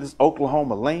digging into this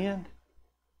Oklahoma land,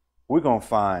 we're going to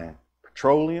find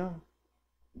petroleum,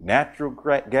 natural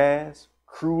gas,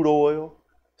 crude oil,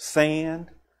 sand,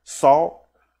 salt,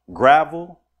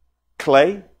 gravel,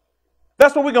 clay.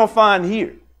 That's what we're going to find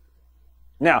here.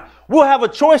 Now, we'll have a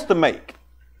choice to make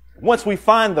once we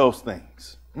find those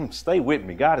things. Stay with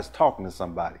me. God is talking to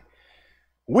somebody.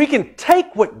 We can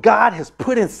take what God has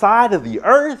put inside of the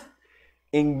earth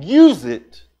and use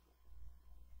it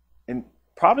and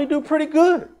probably do pretty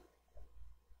good.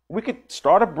 We could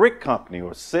start a brick company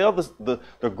or sell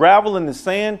the gravel and the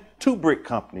sand to brick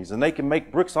companies and they can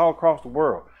make bricks all across the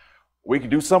world. We could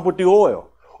do something with the oil.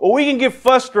 Or we can get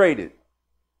frustrated,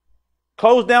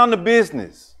 close down the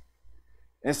business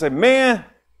and say, man,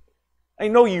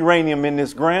 ain't no uranium in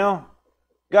this ground.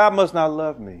 God must not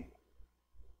love me.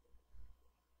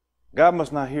 God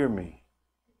must not hear me.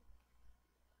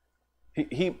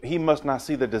 He must not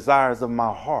see the desires of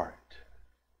my heart.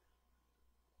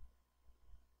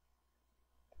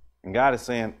 And God is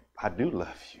saying, I do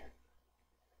love you.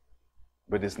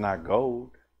 But it's not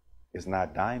gold. It's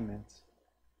not diamonds.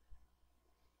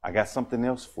 I got something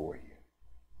else for you.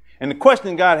 And the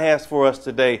question God has for us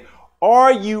today,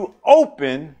 are you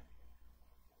open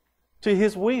to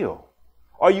his will?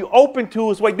 Are you open to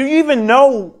his way? Do you even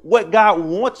know what God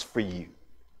wants for you?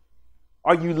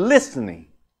 Are you listening?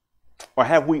 Or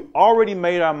have we already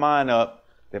made our mind up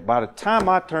that by the time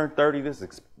I turn 30, this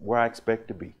is where I expect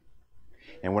to be?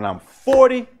 And when I'm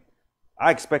 40,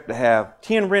 I expect to have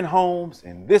 10 rent homes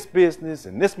and this business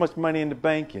and this much money in the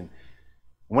bank. And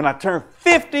when I turn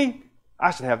 50,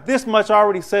 I should have this much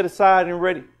already set aside and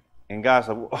ready. And God's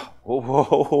like,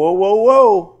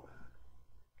 whoa.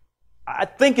 I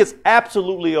think it's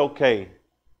absolutely okay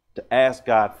to ask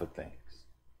God for things.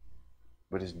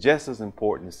 But it's just as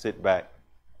important to sit back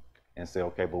and say,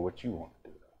 okay, but what you want to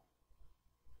do?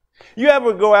 You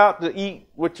ever go out to eat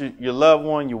with your loved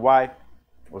one, your wife,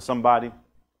 or somebody?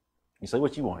 You say,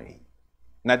 what you want to eat?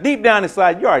 Now, deep down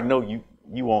inside, you already know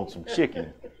you want some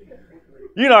chicken.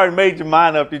 You already made your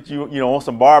mind up that you want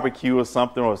some barbecue or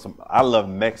something, or some. I love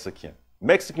Mexican.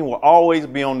 Mexican will always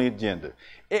be on the agenda.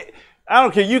 I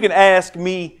don't care. You can ask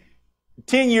me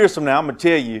 10 years from now, I'm going to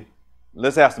tell you,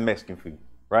 let's have some Mexican food,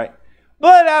 right?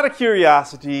 But out of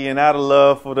curiosity and out of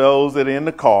love for those that are in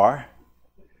the car,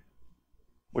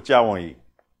 what y'all want to eat?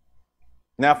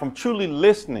 Now, if I'm truly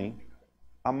listening,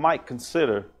 I might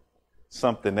consider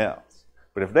something else.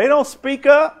 But if they don't speak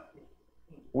up,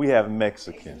 we have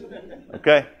Mexican,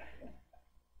 okay?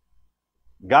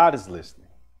 God is listening.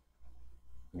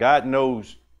 God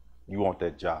knows you want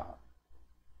that job.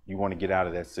 You want to get out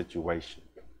of that situation.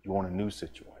 You want a new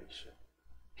situation.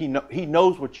 He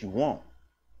knows what you want.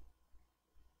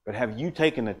 But have you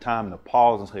taken the time to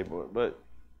pause and say, but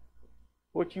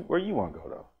where you want to go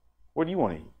though? What do you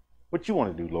want to eat? What you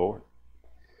want to do, Lord?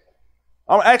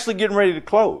 I'm actually getting ready to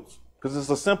close because it's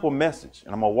a simple message.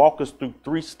 And I'm going to walk us through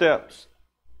 3 steps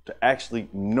to actually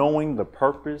knowing the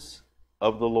purpose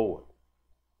of the Lord.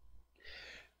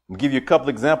 I'm going to give you a couple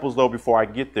examples though before I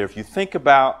get there. If you think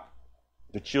about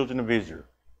the children of Israel,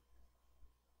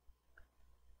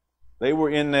 they were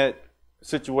in that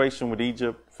situation with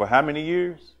Egypt for how many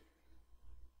years?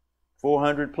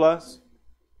 400 plus?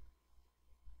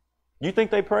 You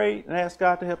think they prayed and asked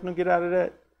God to help them get out of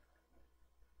that?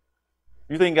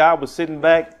 You think God was sitting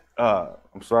back,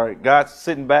 God's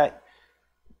sitting back,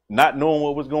 not knowing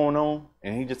what was going on,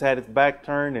 and he just had his back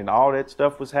turned and all that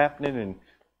stuff was happening and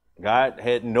God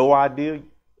had no idea?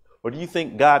 Or do you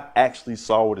think God actually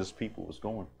saw what his people was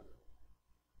going through?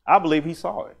 I believe he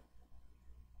saw it.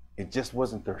 It just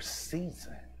wasn't their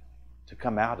season to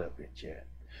come out of it yet.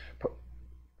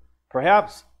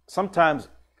 Perhaps sometimes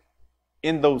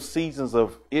in those seasons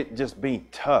of it just being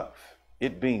tough,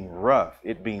 it being rough,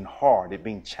 it being hard, it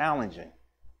being challenging,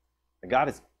 God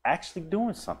is actually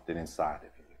doing something inside of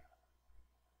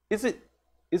you.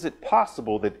 Is it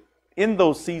possible that in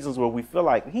those seasons where we feel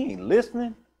like he ain't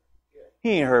listening,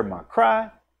 He ain't heard my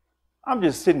cry. I'm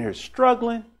just sitting here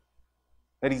struggling.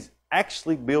 That he's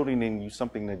actually building in you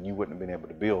something that you wouldn't have been able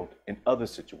to build in other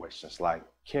situations, like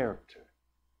character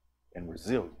and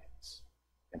resilience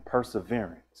and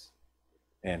perseverance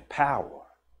and power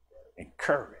and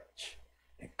courage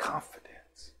and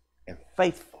confidence and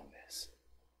faithfulness.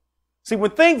 See,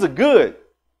 when things are good,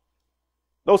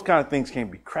 those kind of things can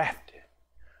be crafted.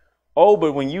 Oh,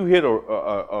 but when you hit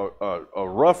a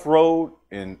rough road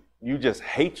and you just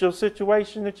hate your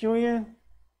situation that you're in,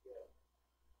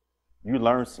 you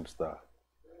learn some stuff.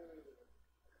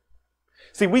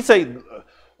 See, we say,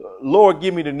 Lord,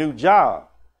 give me the new job.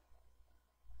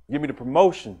 Give me the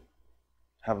promotion.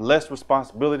 Have less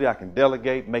responsibility. I can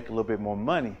delegate, make a little bit more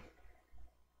money.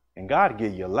 And God will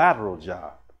give you a lateral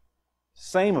job.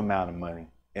 Same amount of money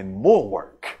and more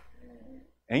work.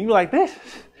 And you're like, this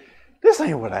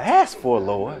ain't what I asked for,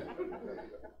 Lord.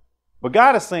 But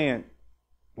God is saying,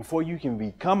 before you can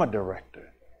become a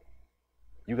director,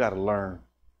 you got to learn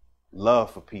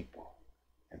love for people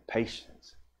and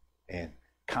patience and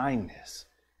kindness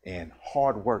and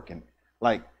hard work. And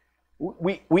like,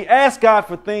 we ask God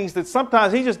for things that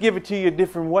sometimes he just give it to you a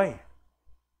different way.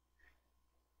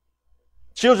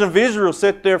 Children of Israel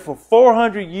sat there for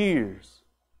 400 years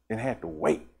and had to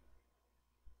wait.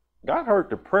 God heard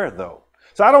the prayer though.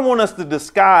 So I don't want us to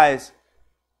disguise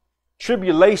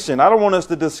tribulation. I don't want us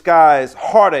to disguise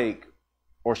heartache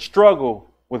or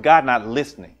struggle with God not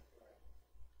listening.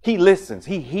 He listens.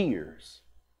 He hears.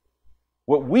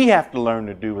 What we have to learn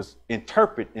to do is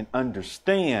interpret and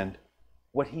understand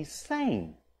what he's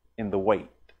saying in the wait.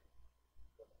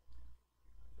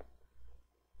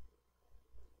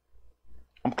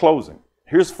 I'm closing.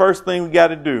 Here's the first thing we got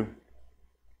to do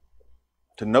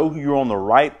to know you're on the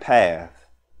right path,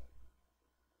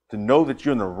 to know that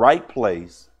you're in the right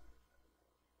place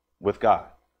with God.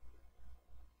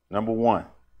 Number one,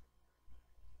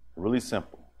 really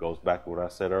simple. Goes back to what I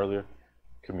said earlier.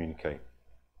 Communicate.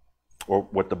 Or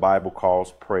what the Bible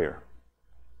calls prayer.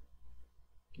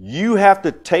 You have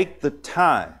to take the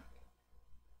time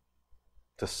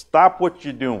to stop what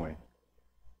you're doing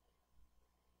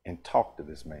and talk to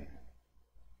this man.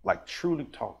 Like truly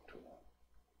talk to him.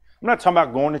 I'm not talking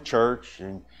about going to church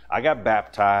and I got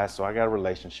baptized, so I got a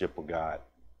relationship with God.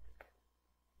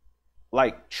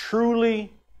 Like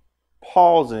truly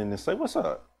pausing and say, what's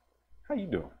up? How you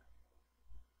doing?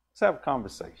 Let's have a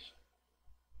conversation.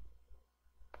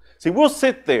 See, we'll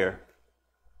sit there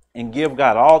and give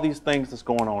God all these things that's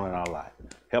going on in our life.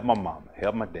 Help my mama,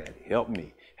 help my daddy, help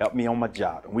me on my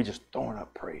job. And we just throwing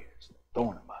up prayers,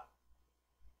 throwing them up.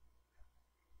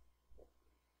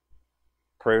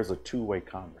 Prayer is a two-way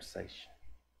conversation.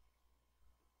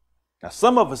 Now,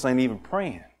 some of us ain't even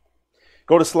praying.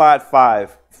 Go to slide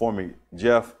 5 for me,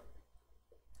 Jeff.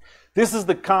 This is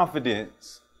the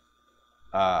confidence.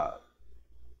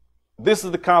 This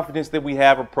is the confidence that we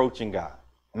have approaching God.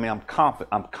 I mean,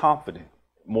 I'm confident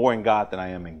more in God than I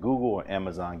am in Google or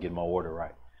Amazon getting my order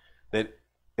right. That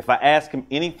if I ask him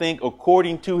anything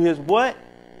according to his what?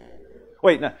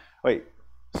 Wait.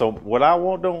 So what I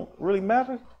want don't really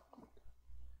matter?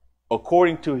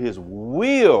 According to his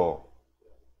will,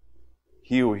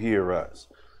 he will hear us.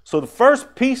 So the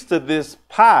first piece to this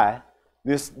pie,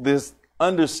 this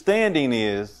understanding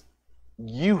is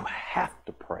you have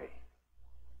to pray.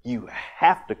 You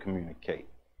have to communicate.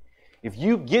 If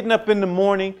you getting up in the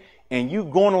morning and you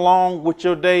going along with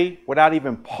your day without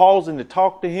even pausing to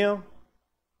talk to him,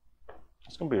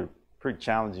 it's going to be a pretty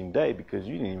challenging day because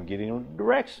you didn't even get any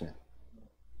direction.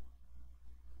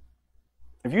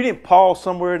 If you didn't pause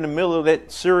somewhere in the middle of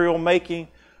that cereal making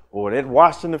or that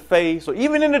washing the face or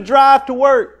even in the drive to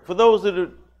work, for those that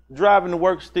are driving to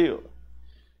work still,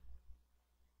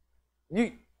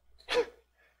 you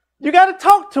got to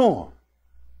talk to him.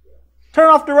 Turn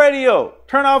off the radio.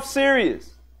 Turn off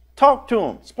Sirius. Talk to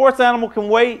him. Sports Animal can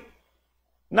wait.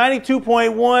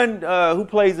 92.1, who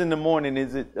plays in the morning?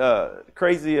 Is it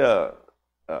crazy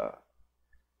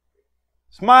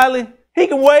Smiley? He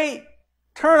can wait.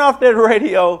 Turn off that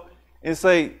radio and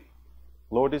say,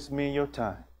 Lord, this is me and your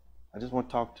time. I just want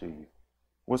to talk to you.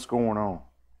 What's going on?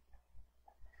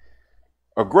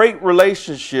 A great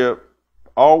relationship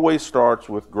always starts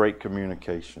with great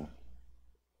communication.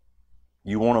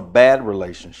 You want a bad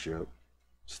relationship,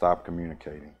 stop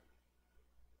communicating.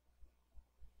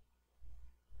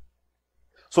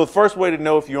 So the first way to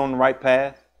know if you're on the right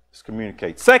path is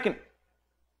communicate. Second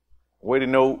way to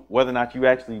know whether or not you're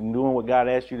actually doing what God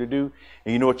asked you to do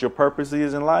and you know what your purpose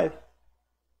is in life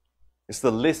is to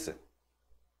listen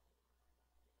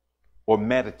or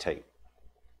meditate.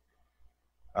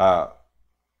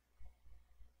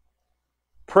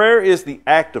 Prayer is the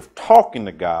act of talking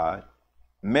to God.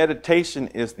 Meditation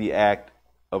is the act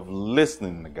of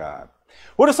listening to God.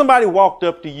 What if somebody walked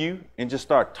up to you and just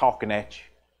started talking at you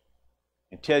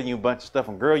and telling you a bunch of stuff?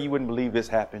 And girl, you wouldn't believe this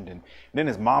happened. And then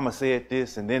his mama said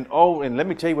this. And then, oh, and let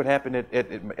me tell you what happened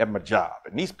at my job.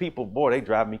 And these people, boy, they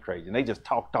drive me crazy. And they just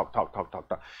talk.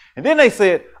 And then they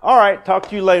said, all right, talk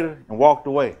to you later, and walked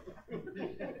away.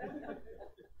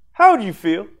 How would you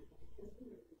feel?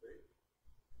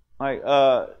 Like,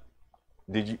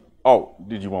 did you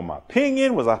want my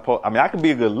opinion? I could be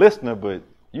a good listener, but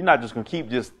you're not just going to keep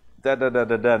just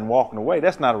and walking away.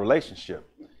 That's not a relationship.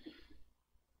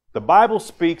 The Bible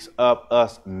speaks of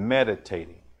us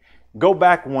meditating. Go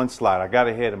back one slide. I got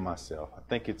ahead of myself. I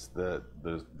think it's the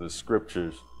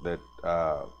scriptures that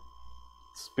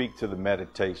speak to the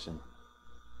meditation.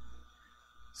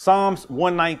 Psalms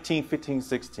 119, 15,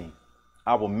 16.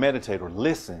 I will meditate or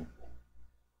listen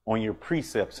on your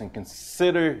precepts and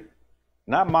consider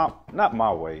not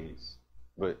my ways,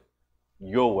 but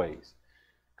your ways.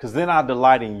 Because then I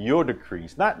delight in your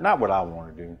decrees, not what I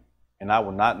want to do, and I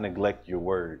will not neglect your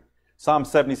word. Psalm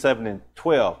 77 and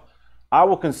 12, I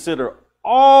will consider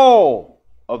all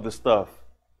of the stuff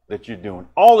that you're doing,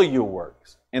 all of your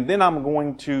works, and then I'm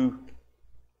going to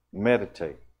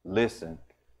meditate, listen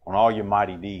on all your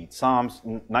mighty deeds. Psalms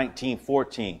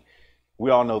 19:14, we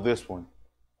all know this one.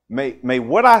 May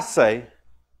what I say,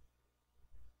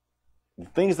 the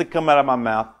things that come out of my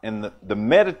mouth, and the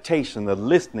meditation, the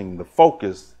listening, the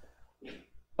focus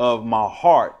of my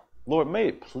heart, Lord, may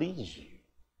it please you.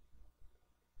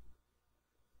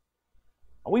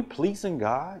 Are we pleasing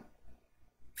God?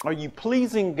 Are you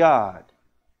pleasing God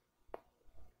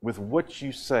with what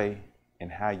you say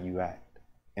and how you act?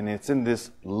 And it's in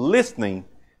this listening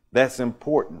that's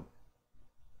important.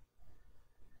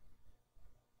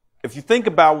 If you think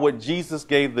about what Jesus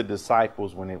gave the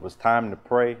disciples when it was time to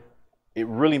pray, it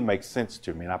really makes sense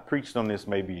to me. And I preached on this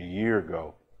maybe a year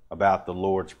ago about the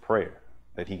Lord's Prayer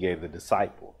that he gave the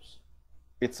disciples.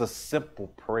 It's a simple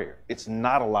prayer. It's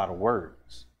not a lot of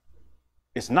words.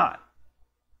 It's not.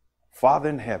 Father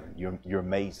in heaven, you're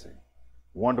amazing.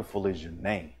 Wonderful is your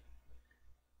name.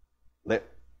 Let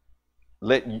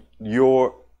the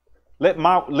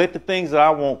things that I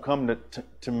want come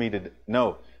to me to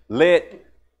know. Let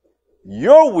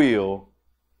your will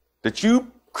that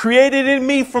you created in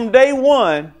me from day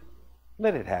one,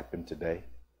 let it happen today.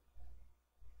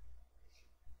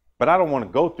 But I don't want to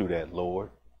go through that,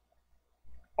 Lord.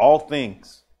 All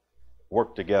things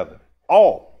work together.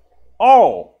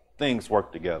 All things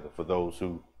work together for those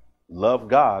who love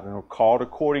God and are called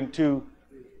according to.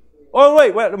 Oh,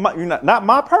 wait, you're not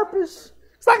my purpose?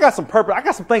 Because I got some purpose. I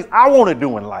got some things I want to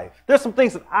do in life. There's some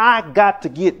things that I got to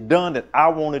get done that I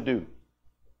want to do.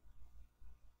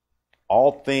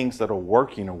 All things that are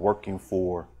working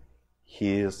for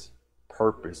his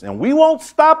purpose. And we won't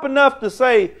stop enough to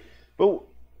say, but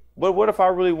what if I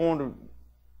really wanted to?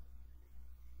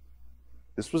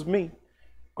 This was me.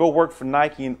 Go work for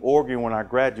Nike in Oregon when I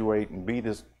graduate and be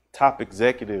this top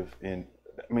executive. And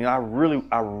I mean, I really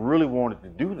wanted to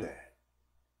do that.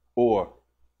 Or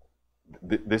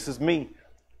this is me.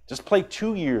 Just play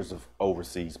 2 years of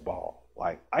overseas ball.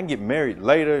 Like, I can get married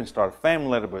later and start a family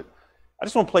later, but I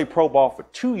just want to play pro ball for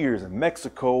 2 years in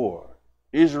Mexico or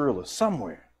Israel or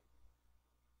somewhere.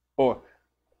 Or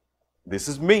this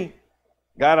is me.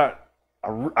 God,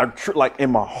 like in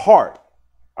my heart,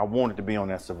 I wanted to be on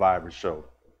that Survivor show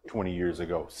 20 years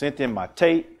ago. Sent in my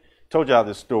tape, told y'all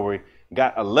this story,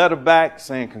 got a letter back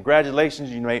saying,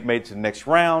 congratulations, you made it to the next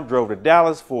round, drove to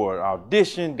Dallas for an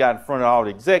audition, got in front of all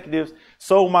the executives,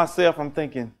 sold myself. I'm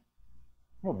thinking,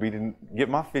 I'm going to get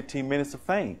my 15 minutes of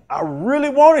fame. I really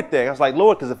wanted that. I was like,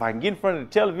 Lord, because if I can get in front of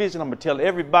the television, I'm going to tell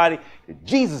everybody that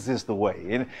Jesus is the way.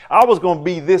 And I was going to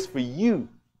be this for you.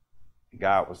 And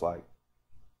God was like,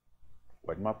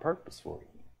 wasn't my purpose for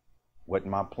you. Wasn't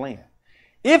my plan.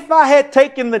 If I had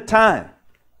taken the time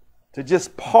to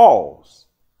just pause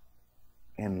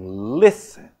and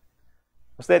listen.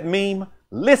 What's that meme?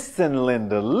 Listen,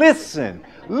 Linda, listen.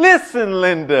 Listen,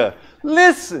 Linda,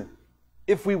 listen.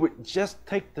 If we would just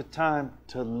take the time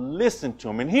to listen to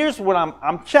him. And here's what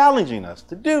I'm challenging us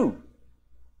to do.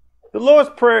 The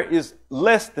Lord's Prayer is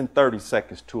less than 30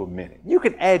 seconds to a minute. You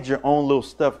can add your own little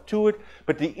stuff to it.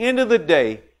 But at the end of the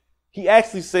day, he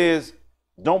actually says,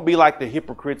 don't be like the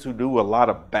hypocrites who do a lot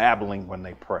of babbling when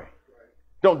they pray.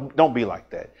 Don't be like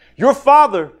that. Your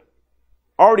Father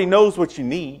already knows what you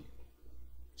need.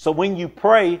 So when you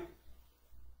pray,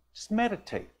 just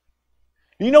meditate.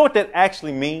 You know what that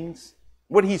actually means?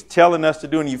 What he's telling us to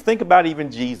do. And you think about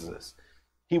even Jesus.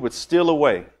 He would steal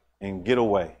away and get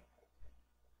away.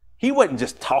 He wasn't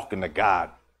just talking to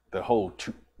God the whole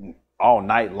all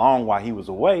night long while he was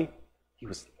away, he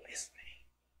was listening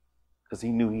because he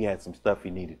knew he had some stuff he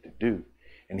needed to do.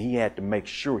 And he had to make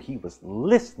sure he was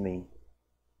listening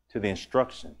to the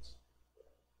instructions.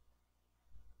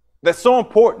 That's so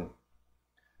important.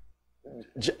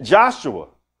 Joshua,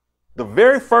 the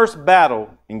very first battle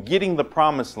in getting the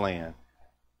promised land,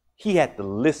 he had to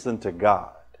listen to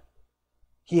God.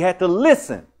 He had to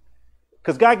listen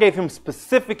because God gave him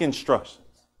specific instructions.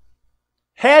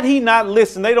 Had he not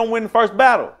listened, they don't win the first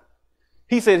battle.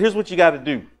 He said, here's what you got to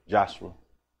do, Joshua.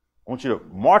 I want you to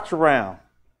march around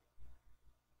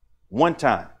one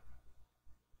time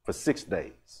for 6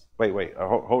 days. Wait,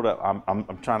 hold up.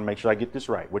 I'm trying to make sure I get this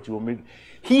right. What you want me to do?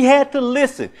 He had to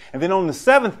listen. And then on the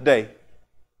 7th day,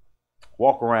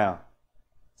 walk around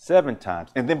 7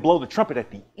 times and then blow the trumpet at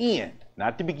the end.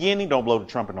 Not the beginning. Don't blow the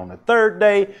trumpet on the 3rd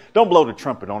day. Don't blow the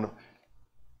trumpet on the...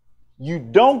 You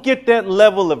don't get that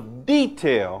level of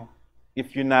detail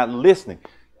if you're not listening.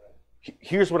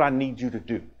 Here's what I need you to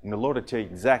do. And the Lord will tell you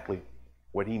exactly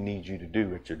what he needs you to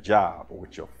do at your job or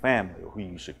with your family or who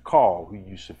you should call, who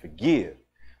you should forgive.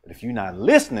 But if you're not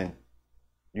listening,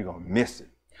 you're going to miss it.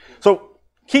 So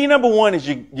key number 1 is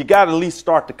you got to at least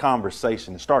start the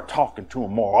conversation and start talking to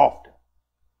them more often.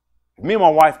 If me and my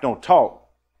wife don't talk,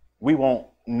 we won't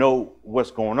know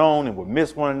what's going on and we'll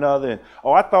miss one another. And,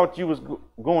 oh, I thought you was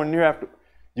going near after.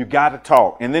 You got to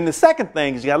talk. And then the second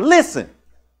thing is you got to listen.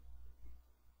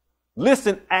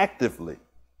 Listen actively.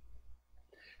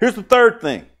 Here's the third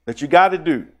thing that you got to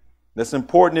do that's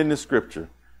important in the scripture.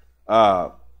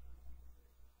 And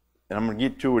I'm going to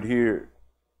get to it here.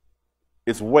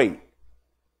 It's wait.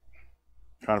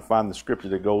 I'm trying to find the scripture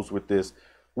that goes with this.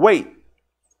 Wait.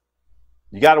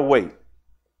 You got to wait.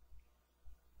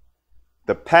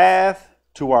 The path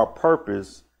to our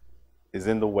purpose is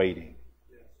in the waiting.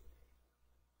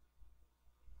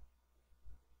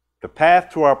 The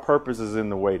path to our purpose is in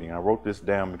the waiting. I wrote this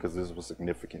down because this was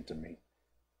significant to me.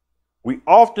 We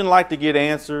often like to get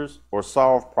answers or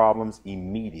solve problems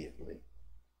immediately.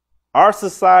 Our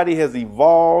society has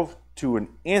evolved to an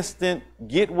instant,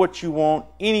 get what you want,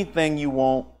 anything you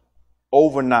want,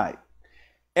 overnight.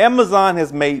 Amazon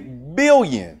has made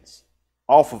billions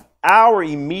off of our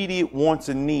immediate wants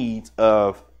and needs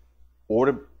of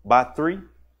order by 3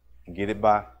 and get it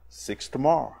by 6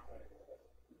 tomorrow.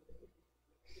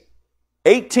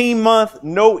 18-month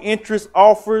no interest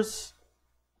offers.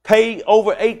 Pay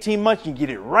over 18 months. You can get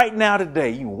it right now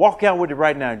today. You can walk out with it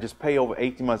right now and just pay over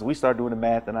 18 months. We start doing the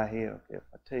math in our head. If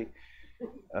I take,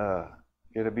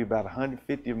 it'll be about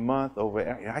 $150 a month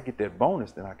over. I get that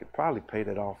bonus, then I could probably pay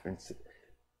that off.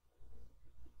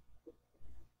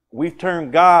 We've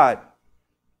turned God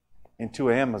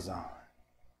into Amazon.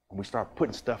 And we start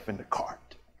putting stuff in the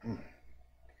cart.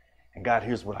 And God,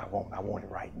 here's what I want. I want it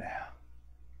right now.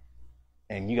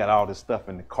 And you got all this stuff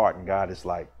in the cart, and God is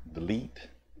like, delete.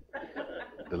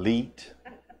 Delete.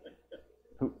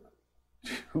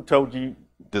 Who told you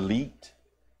delete?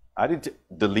 I didn't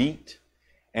delete.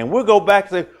 And we'll go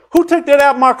back and say, who took that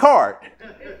out of my cart?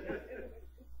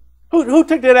 Who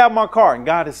took that out of my cart? And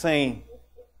God is saying,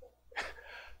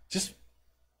 just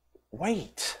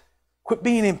wait. Quit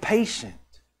being impatient.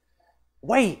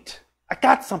 Wait. I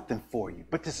got something for you,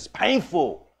 but this is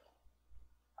painful.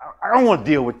 I don't want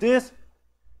to deal with this.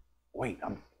 Wait,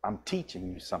 I'm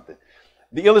teaching you something.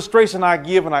 The illustration I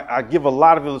give, and I give a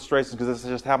lot of illustrations because this is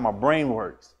just how my brain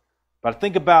works. But I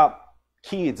think about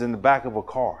kids in the back of a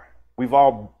car. We've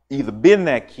all either been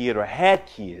that kid or had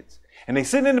kids. And they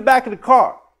sit in the back of the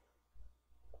car.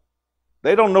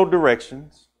 They don't know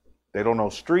directions. They don't know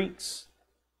streets.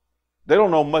 They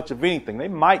don't know much of anything. They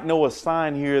might know a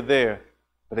sign here or there.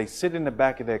 But they sit in the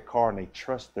back of that car and they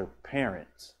trust their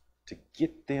parents to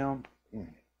get them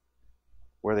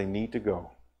where they need to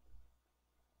go.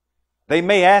 They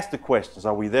may ask the questions,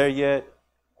 are we there yet?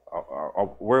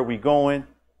 Or where are we going?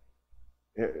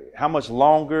 How much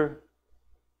longer?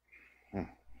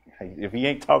 If he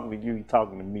ain't talking to you, he's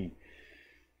talking to me.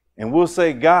 And we'll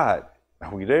say, God,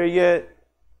 are we there yet?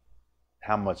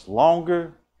 How much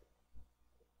longer?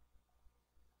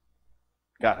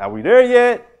 God, are we there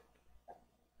yet?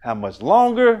 How much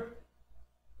longer?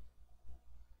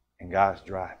 And God's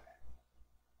driving.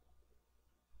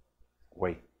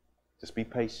 Wait. Just be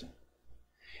patient.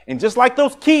 And just like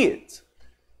those kids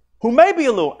who may be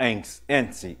a little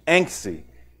angsty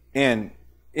and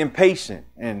impatient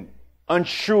and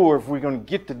unsure if we're going to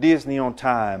get to Disney on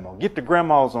time or get to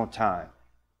grandma's on time.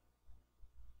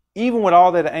 Even with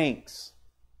all that angst,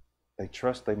 they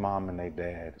trust their mom and their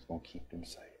dad is going to keep them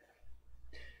safe.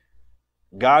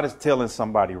 God is telling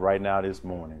somebody right now this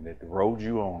morning that the road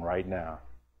you're on right now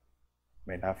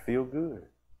may not feel good.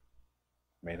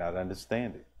 May not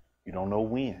understand it. You don't know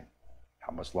when.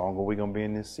 How much longer are we going to be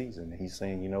in this season? And he's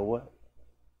saying, you know what?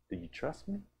 Do you trust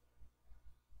me?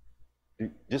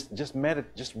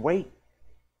 Just wait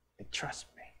and trust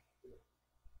me.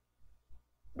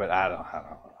 But I don't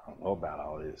know about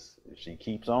all this. If she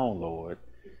keeps on, Lord,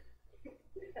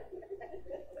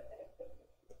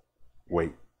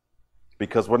 wait.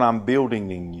 Because what I'm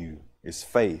building in you is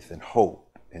faith and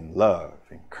hope and love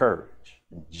and courage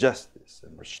and justice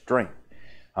and restraint.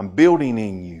 I'm building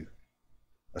in you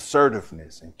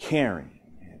assertiveness and caring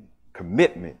and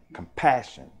commitment,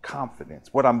 compassion, confidence.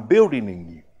 What I'm building in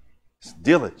you is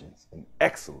diligence and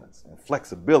excellence and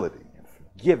flexibility and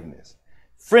forgiveness,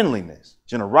 friendliness,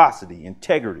 generosity,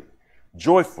 integrity,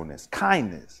 joyfulness,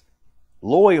 kindness,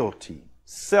 loyalty,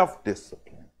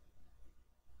 self-discipline.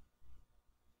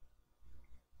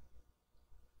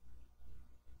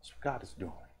 That's what God is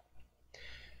doing.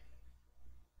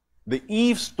 The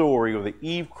Eve story or the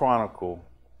Eve Chronicle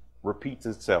repeats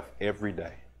itself every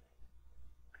day.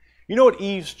 You know what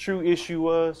Eve's true issue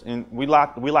was? And we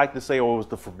like to say, oh, it was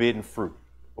the forbidden fruit,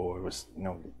 or it was,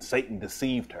 Satan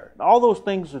deceived her. All those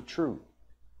things are true.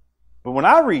 But when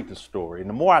I read the story, and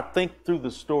the more I think through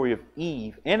the story of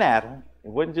Eve and Adam, it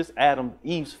wasn't just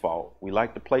Eve's fault. We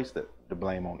like to place the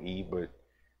blame on Eve, but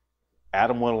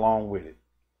Adam went along with it.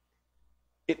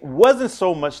 It wasn't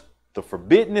so much the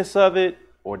forbiddenness of it,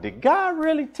 or did God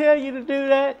really tell you to do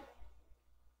that?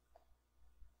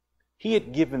 He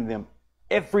had given them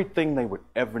everything they would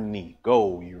ever need.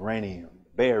 Gold, uranium,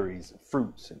 berries,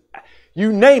 fruits, and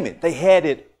you name it. They had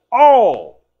it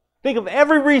all. Think of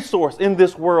every resource in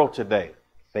this world today.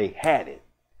 They had it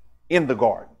in the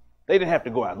garden. They didn't have to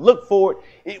go out and look for it.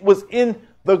 It was in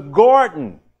the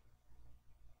garden.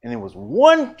 And there was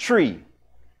one tree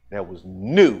that was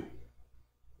new.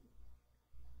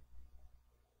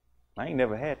 I ain't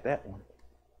never had that one.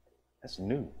 That's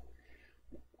new.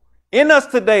 In us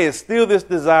today is still this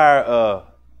desire.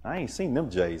 I ain't seen them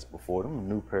J's before. Them a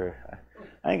new pair.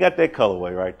 I ain't got that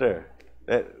colorway right there.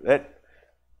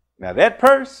 Now that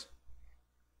purse,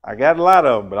 I got a lot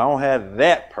of them, but I don't have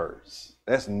that purse.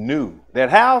 That's new. That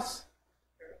house,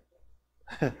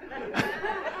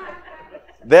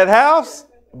 that house,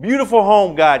 beautiful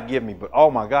home God give me. But oh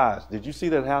my gosh, did you see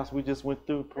that house we just went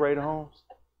through, Parade of Homes?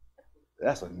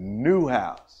 That's a new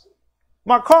house.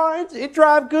 My car, it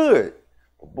drive good.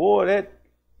 But boy,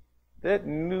 that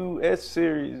new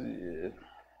S-Series,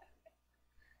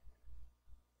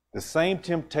 the same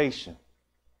temptation,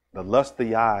 the lust of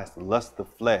the eyes, the lust of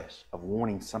the flesh of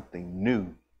wanting something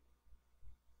new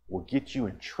will get you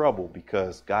in trouble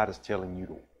because God is telling you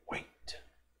to wait.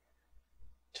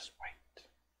 Just wait.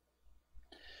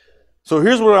 So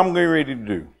here's what I'm getting ready to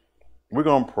do. We're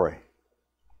going to pray.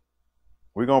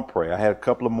 We're going to pray. I had a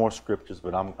couple of more scriptures,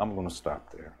 but I'm going to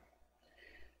stop there.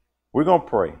 We're going to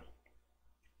pray.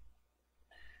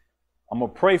 I'm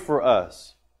going to pray for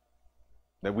us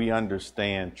that we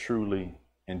understand truly.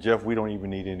 And Jeff, we don't even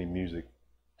need any music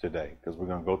today because we're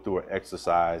going to go through an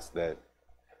exercise that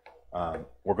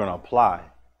we're going to apply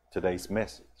today's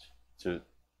message to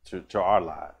our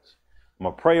lives. I'm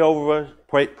going to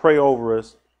pray over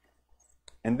us,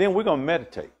 and then we're going to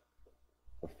meditate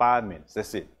for 5 minutes.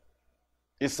 That's it.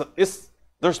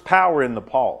 There's power in the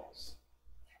pause.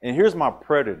 And here's my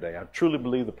prayer today. I truly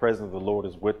believe the presence of the Lord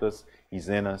is with us. He's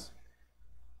in us.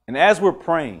 And as we're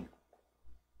praying,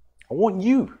 I want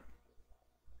you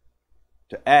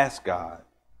to ask God,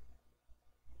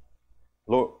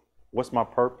 Lord, what's my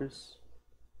purpose?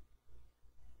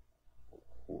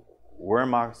 Where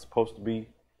am I supposed to be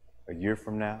a year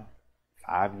from now,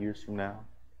 5 years from now?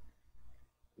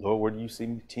 Lord, where do you see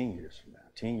me 10 years from now?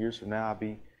 10 years from now, I'll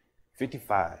be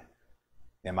 55.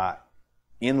 Am I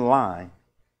in line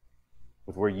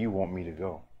with where you want me to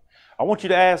go? I want you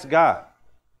to ask God,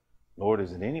 Lord,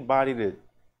 is it anybody that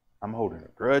I'm holding a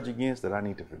grudge against that I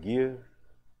need to forgive?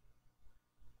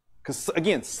 Because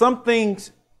again, some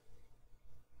things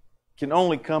can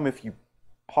only come if you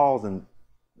pause and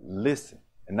listen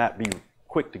and not be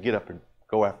quick to get up and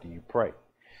go after you pray.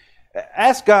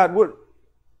 Ask God,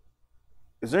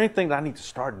 is there anything that I need to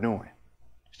start doing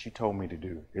that you told me to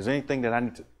do? Is there anything that I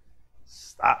need to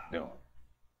stop doing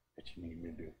that you need me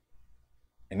to do?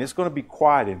 And it's going to be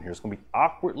quiet in here. It's going to be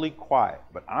awkwardly quiet,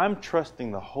 but I'm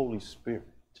trusting the Holy Spirit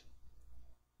to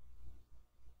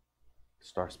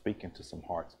start speaking to some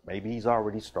hearts. Maybe he's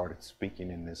already started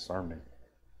speaking in this sermon.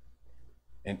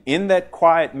 And in that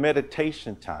quiet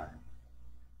meditation time,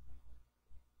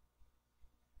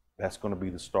 that's going to be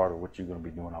the start of what you're going to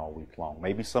be doing all week long.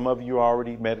 Maybe some of you are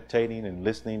already meditating and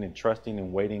listening and trusting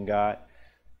and waiting God.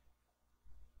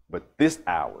 But this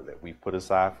hour that we put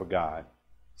aside for God,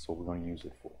 That's what we're going to use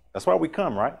it for. That's why we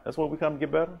come, right? That's why we come to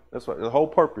get better. That's what the whole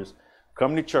purpose.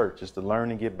 Coming to church is to learn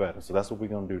and get better. So that's what we're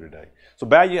going to do today. So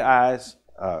bow your eyes.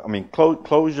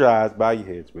 Close your eyes, bow your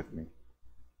heads with me.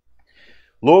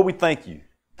 Lord, we thank you.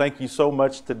 Thank you so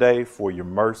much today for your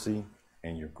mercy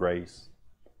and your grace,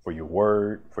 for your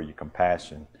word, for your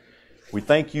compassion. We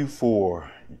thank you for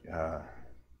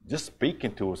just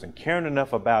speaking to us and caring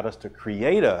enough about us to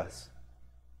create us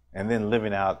and then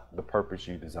living out the purpose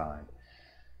you designed.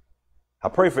 I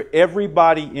pray for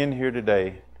everybody in here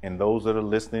today and those that are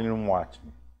listening and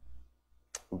watching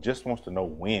who just wants to know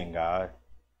when, God,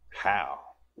 how,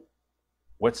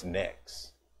 what's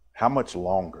next, how much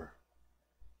longer.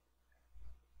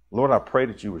 Lord, I pray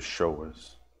that you would show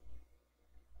us,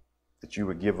 that you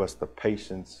would give us the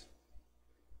patience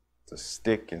to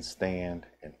stick and stand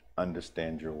and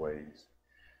understand your ways.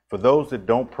 For those that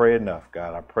don't pray enough,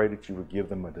 God, I pray that you would give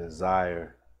them a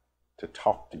desire to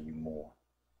talk to you more.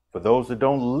 For those that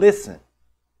don't listen,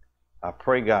 I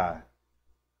pray, God,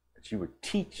 that you would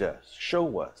teach us,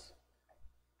 show us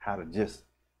how to just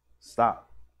stop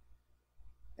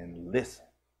and listen.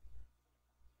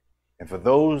 And for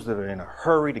those that are in a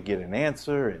hurry to get an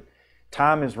answer and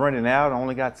time is running out, I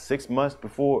only got 6 months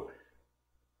before,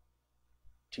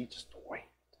 teach us to wait.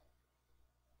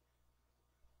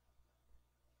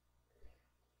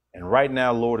 And right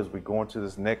now, Lord, as we go into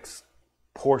this next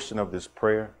portion of this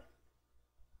prayer,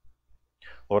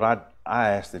 Lord, I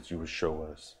ask that you would show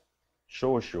us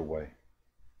your way.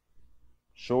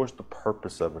 Show us the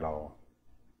purpose of it all.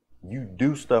 You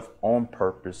do stuff on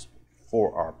purpose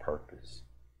for our purpose.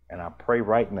 And I pray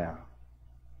right now,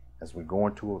 as we go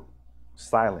into a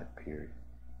silent period,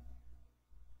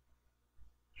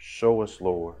 show us,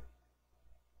 Lord,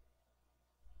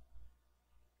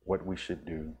 what we should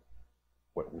do,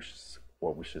 what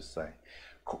we should say.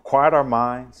 Quiet our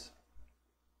minds,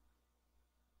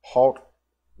 halt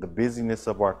the busyness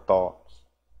of our thoughts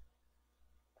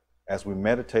as we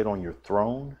meditate on your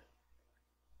throne,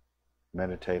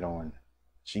 meditate on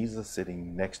Jesus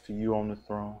sitting next to you on the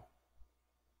throne,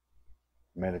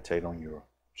 meditate on your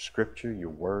scripture, your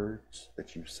words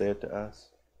that you've said to us.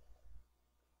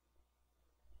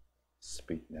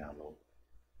 Speak now, Lord.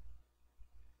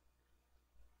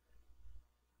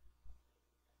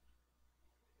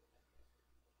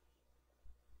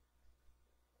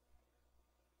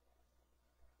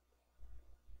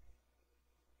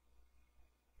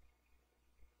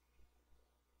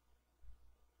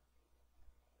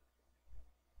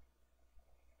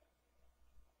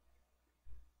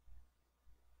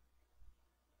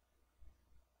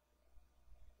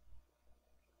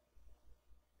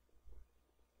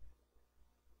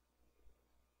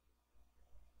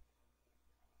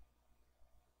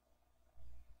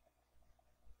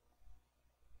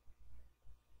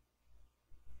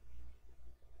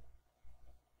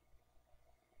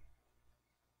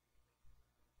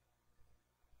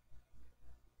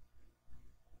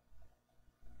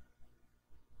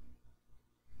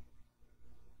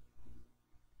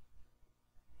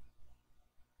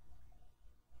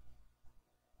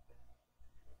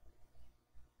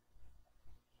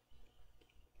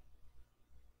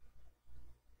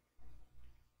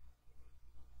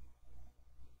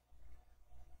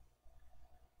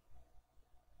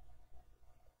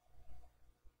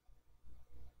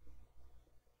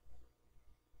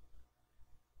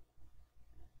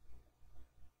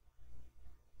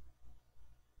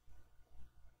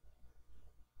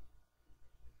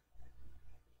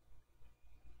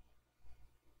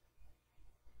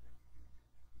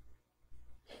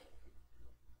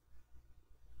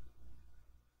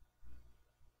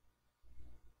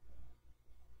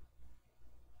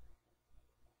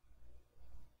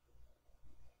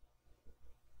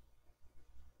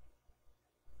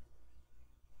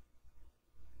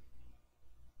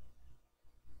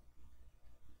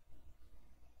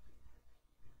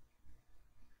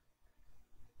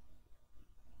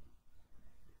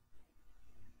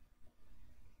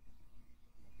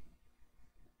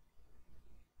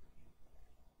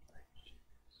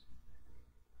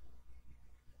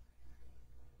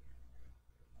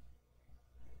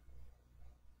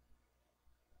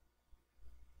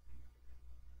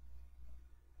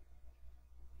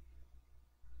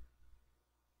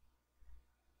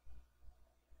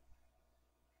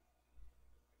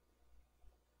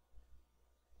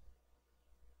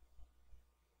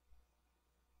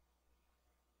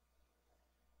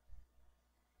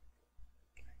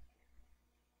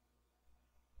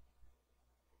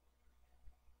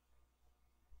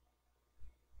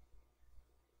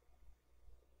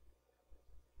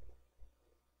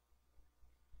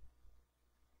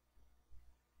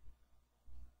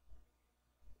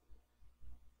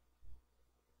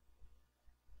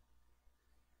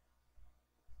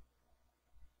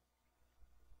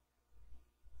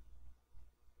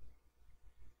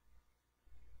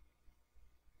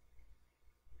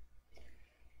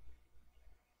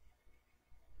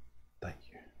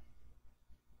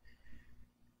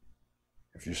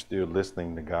 If you're still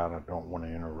listening to God, I don't want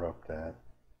to interrupt that.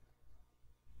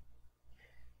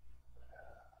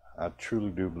 I truly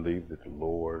do believe that the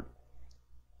Lord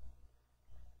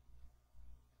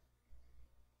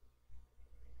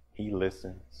He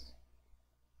listens.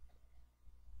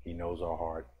 He knows our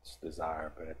heart's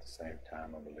desire, but at the same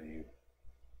time, I believe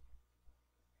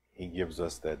He gives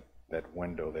us that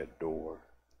window, that door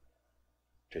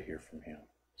to hear from Him.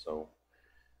 So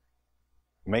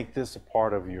make this a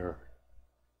part of your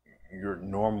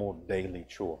normal daily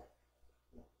chore.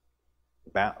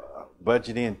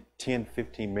 Budget in 10,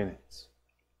 15 minutes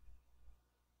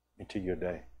into your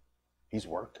day. He's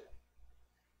worth it.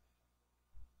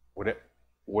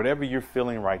 Whatever you're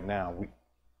feeling right now,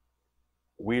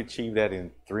 we achieve that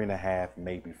in 3.5,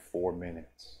 maybe 4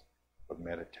 minutes of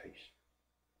meditation.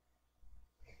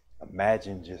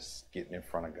 Imagine just getting in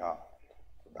front of God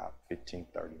for about 15,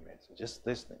 30 minutes and just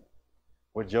listening.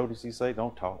 What Joe does he say?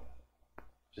 Don't talk.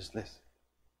 Just listen.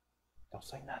 Don't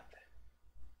say nothing.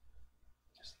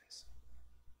 Just listen.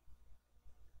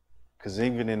 Because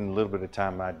even in a little bit of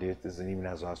time I did this, and even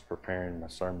as I was preparing my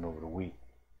sermon over the week,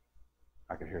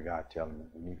 I could hear God telling me,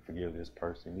 you need to forgive this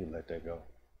person, you need to let that go.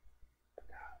 But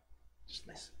God, just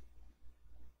listen.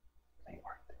 It ain't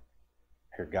worth it.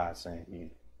 I hear God saying,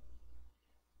 you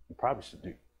probably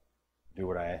should do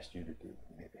what I asked you to do.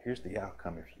 Here's the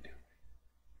outcome if you do.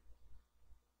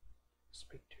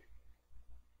 Speak to you.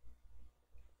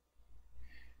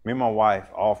 Me and my wife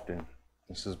often,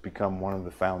 this has become one of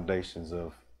the foundations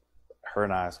of her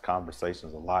and I's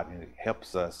conversations a lot, and it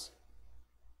helps us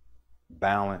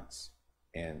balance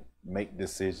and make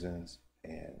decisions,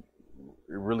 and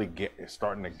really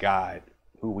starting to guide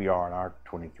who we are in our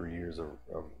 23 years of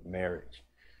marriage.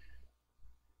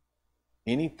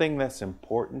 Anything that's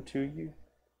important to you,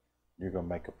 you're going to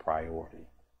make a priority.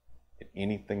 And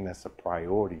anything that's a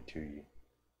priority to you,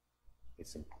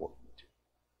 it's important to you.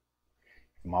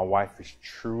 If my wife is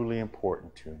truly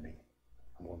important to me,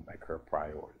 I'm going to make her a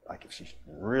priority. Like if she's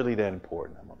really that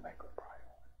important, I'm going to make her a priority.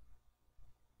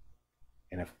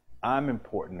 And if I'm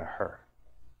important to her,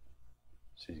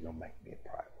 she's going to make me a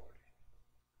priority.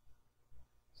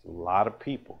 So a lot of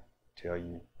people tell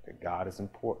you that God is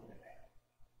important to them.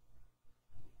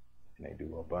 And they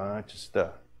do a bunch of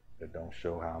stuff that don't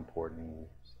show how important He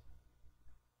is.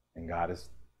 And God is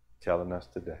telling us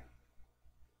today,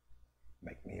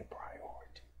 make me a priority.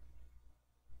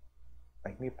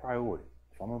 Make me a priority.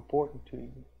 If I'm important to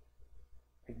you,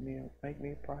 make me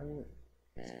a priority.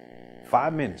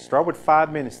 5 minutes. Start with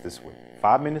 5 minutes this week.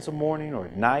 5 minutes a morning or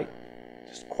at night.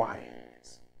 Just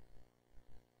quietness.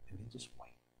 And then just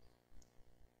wait.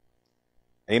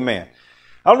 Amen.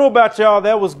 I don't know about y'all.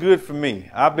 That was good for me.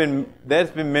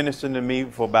 That's been ministering to me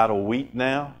for about a week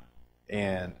now.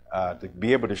 And to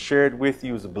be able to share it with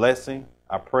you is a blessing.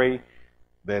 I pray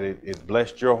that it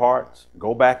blessed your hearts.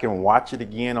 Go back and watch it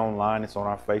again online. It's on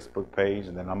our Facebook page.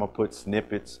 And then I'm going to put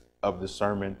snippets of the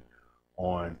sermon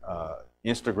on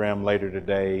Instagram later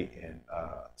today, and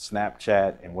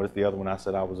Snapchat, and what is the other one I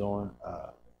said I was on?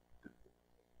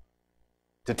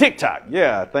 To TikTok.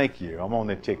 Yeah, thank you. I'm on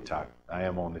the TikTok. I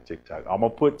am on the TikTok. I'm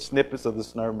going to put snippets of the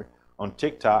sermon on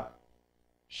TikTok.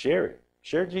 Share it.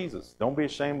 Share Jesus. Don't be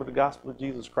ashamed of the gospel of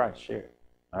Jesus Christ. Share it.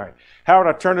 All right. Howard,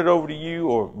 I turn it over to you,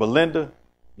 or Belinda.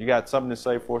 You got something to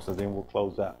say for us, and then we'll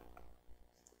close out.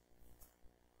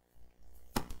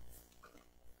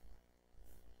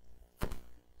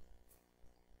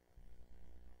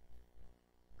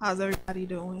 How's everybody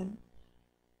doing?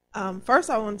 First,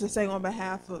 I wanted to say on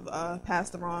behalf of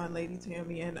Pastor Ron, Lady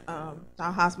Tammy, and our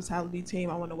hospitality team,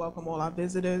 I want to welcome all our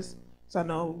visitors. So I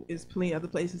know there's plenty of other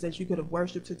places that you could have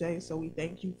worshiped today, so we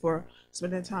thank you for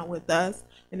spending time with us.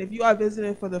 And if you are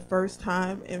visiting for the first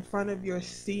time, in front of your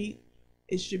seat,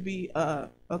 it should be a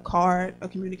card, a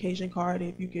communication card.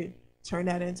 If you could turn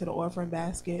that into the offering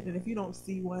basket. And if you don't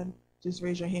see one, just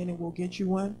raise your hand and we'll get you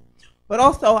one. But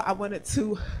also, I wanted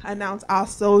to announce our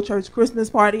Soul Church Christmas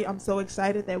party. I'm so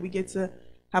excited that we get to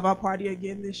have our party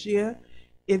again this year.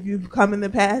 If you've come in the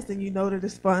past and you know that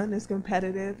it's fun, it's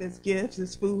competitive, it's gifts,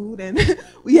 it's food, and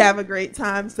we have a great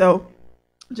time. So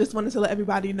just wanted to let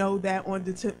everybody know that on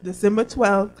December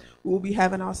 12th, we will be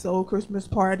having our Soul Christmas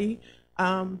party.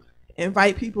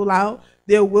 Invite people out.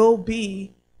 There will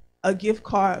be a gift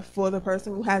card for the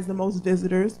person who has the most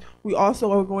visitors. We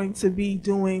also are going to be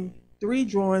doing 3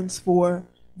 drawings for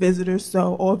visitors,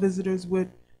 so all visitors would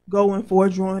go in for a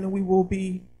drawing, and we will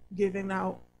be giving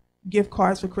out gift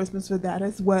cards for Christmas for that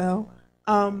as well.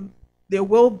 There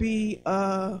will be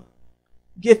a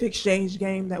gift exchange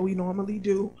game that we normally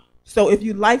do, so if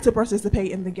you'd like to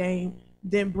participate in the game,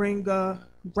 then bring a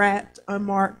wrapped,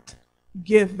 unmarked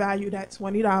gift valued at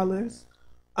 $20.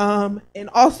 And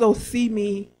also see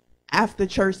me after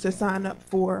church to sign up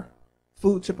for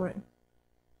food to bring.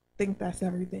 I think that's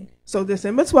everything. So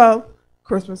December 12th,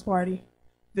 Christmas party,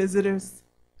 visitors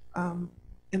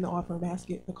in the offering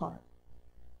basket, the card.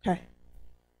 Okay.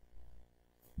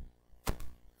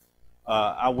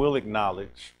 I will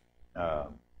acknowledge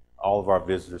all of our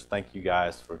visitors. Thank you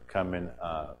guys for coming.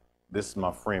 This is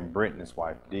my friend Brent and his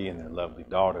wife Dee and their lovely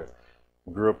daughter.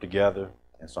 We grew up together,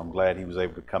 and so I'm glad he was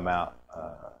able to come out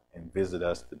and visit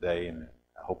us today, and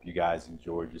I hope you guys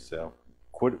enjoyed yourself.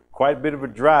 Quite a bit of a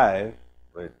drive,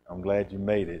 but I'm glad you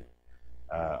made it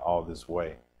all this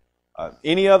way.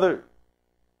 Any other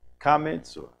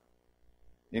comments or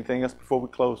anything else before we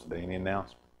close today? Any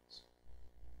announcements?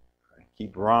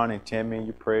 Keep Ron and Tammy in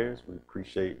your prayers. We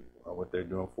appreciate what they're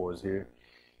doing for us here.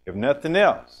 If nothing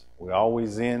else, we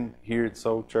always end here at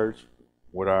Soul Church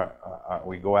with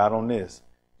we go out on this.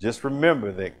 Just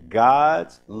remember that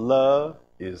God's love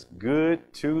is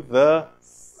good to the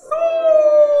soul.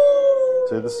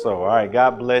 To the soul. All right,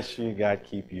 God bless you. God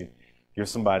keep you. Give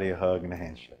somebody a hug and a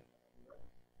handshake.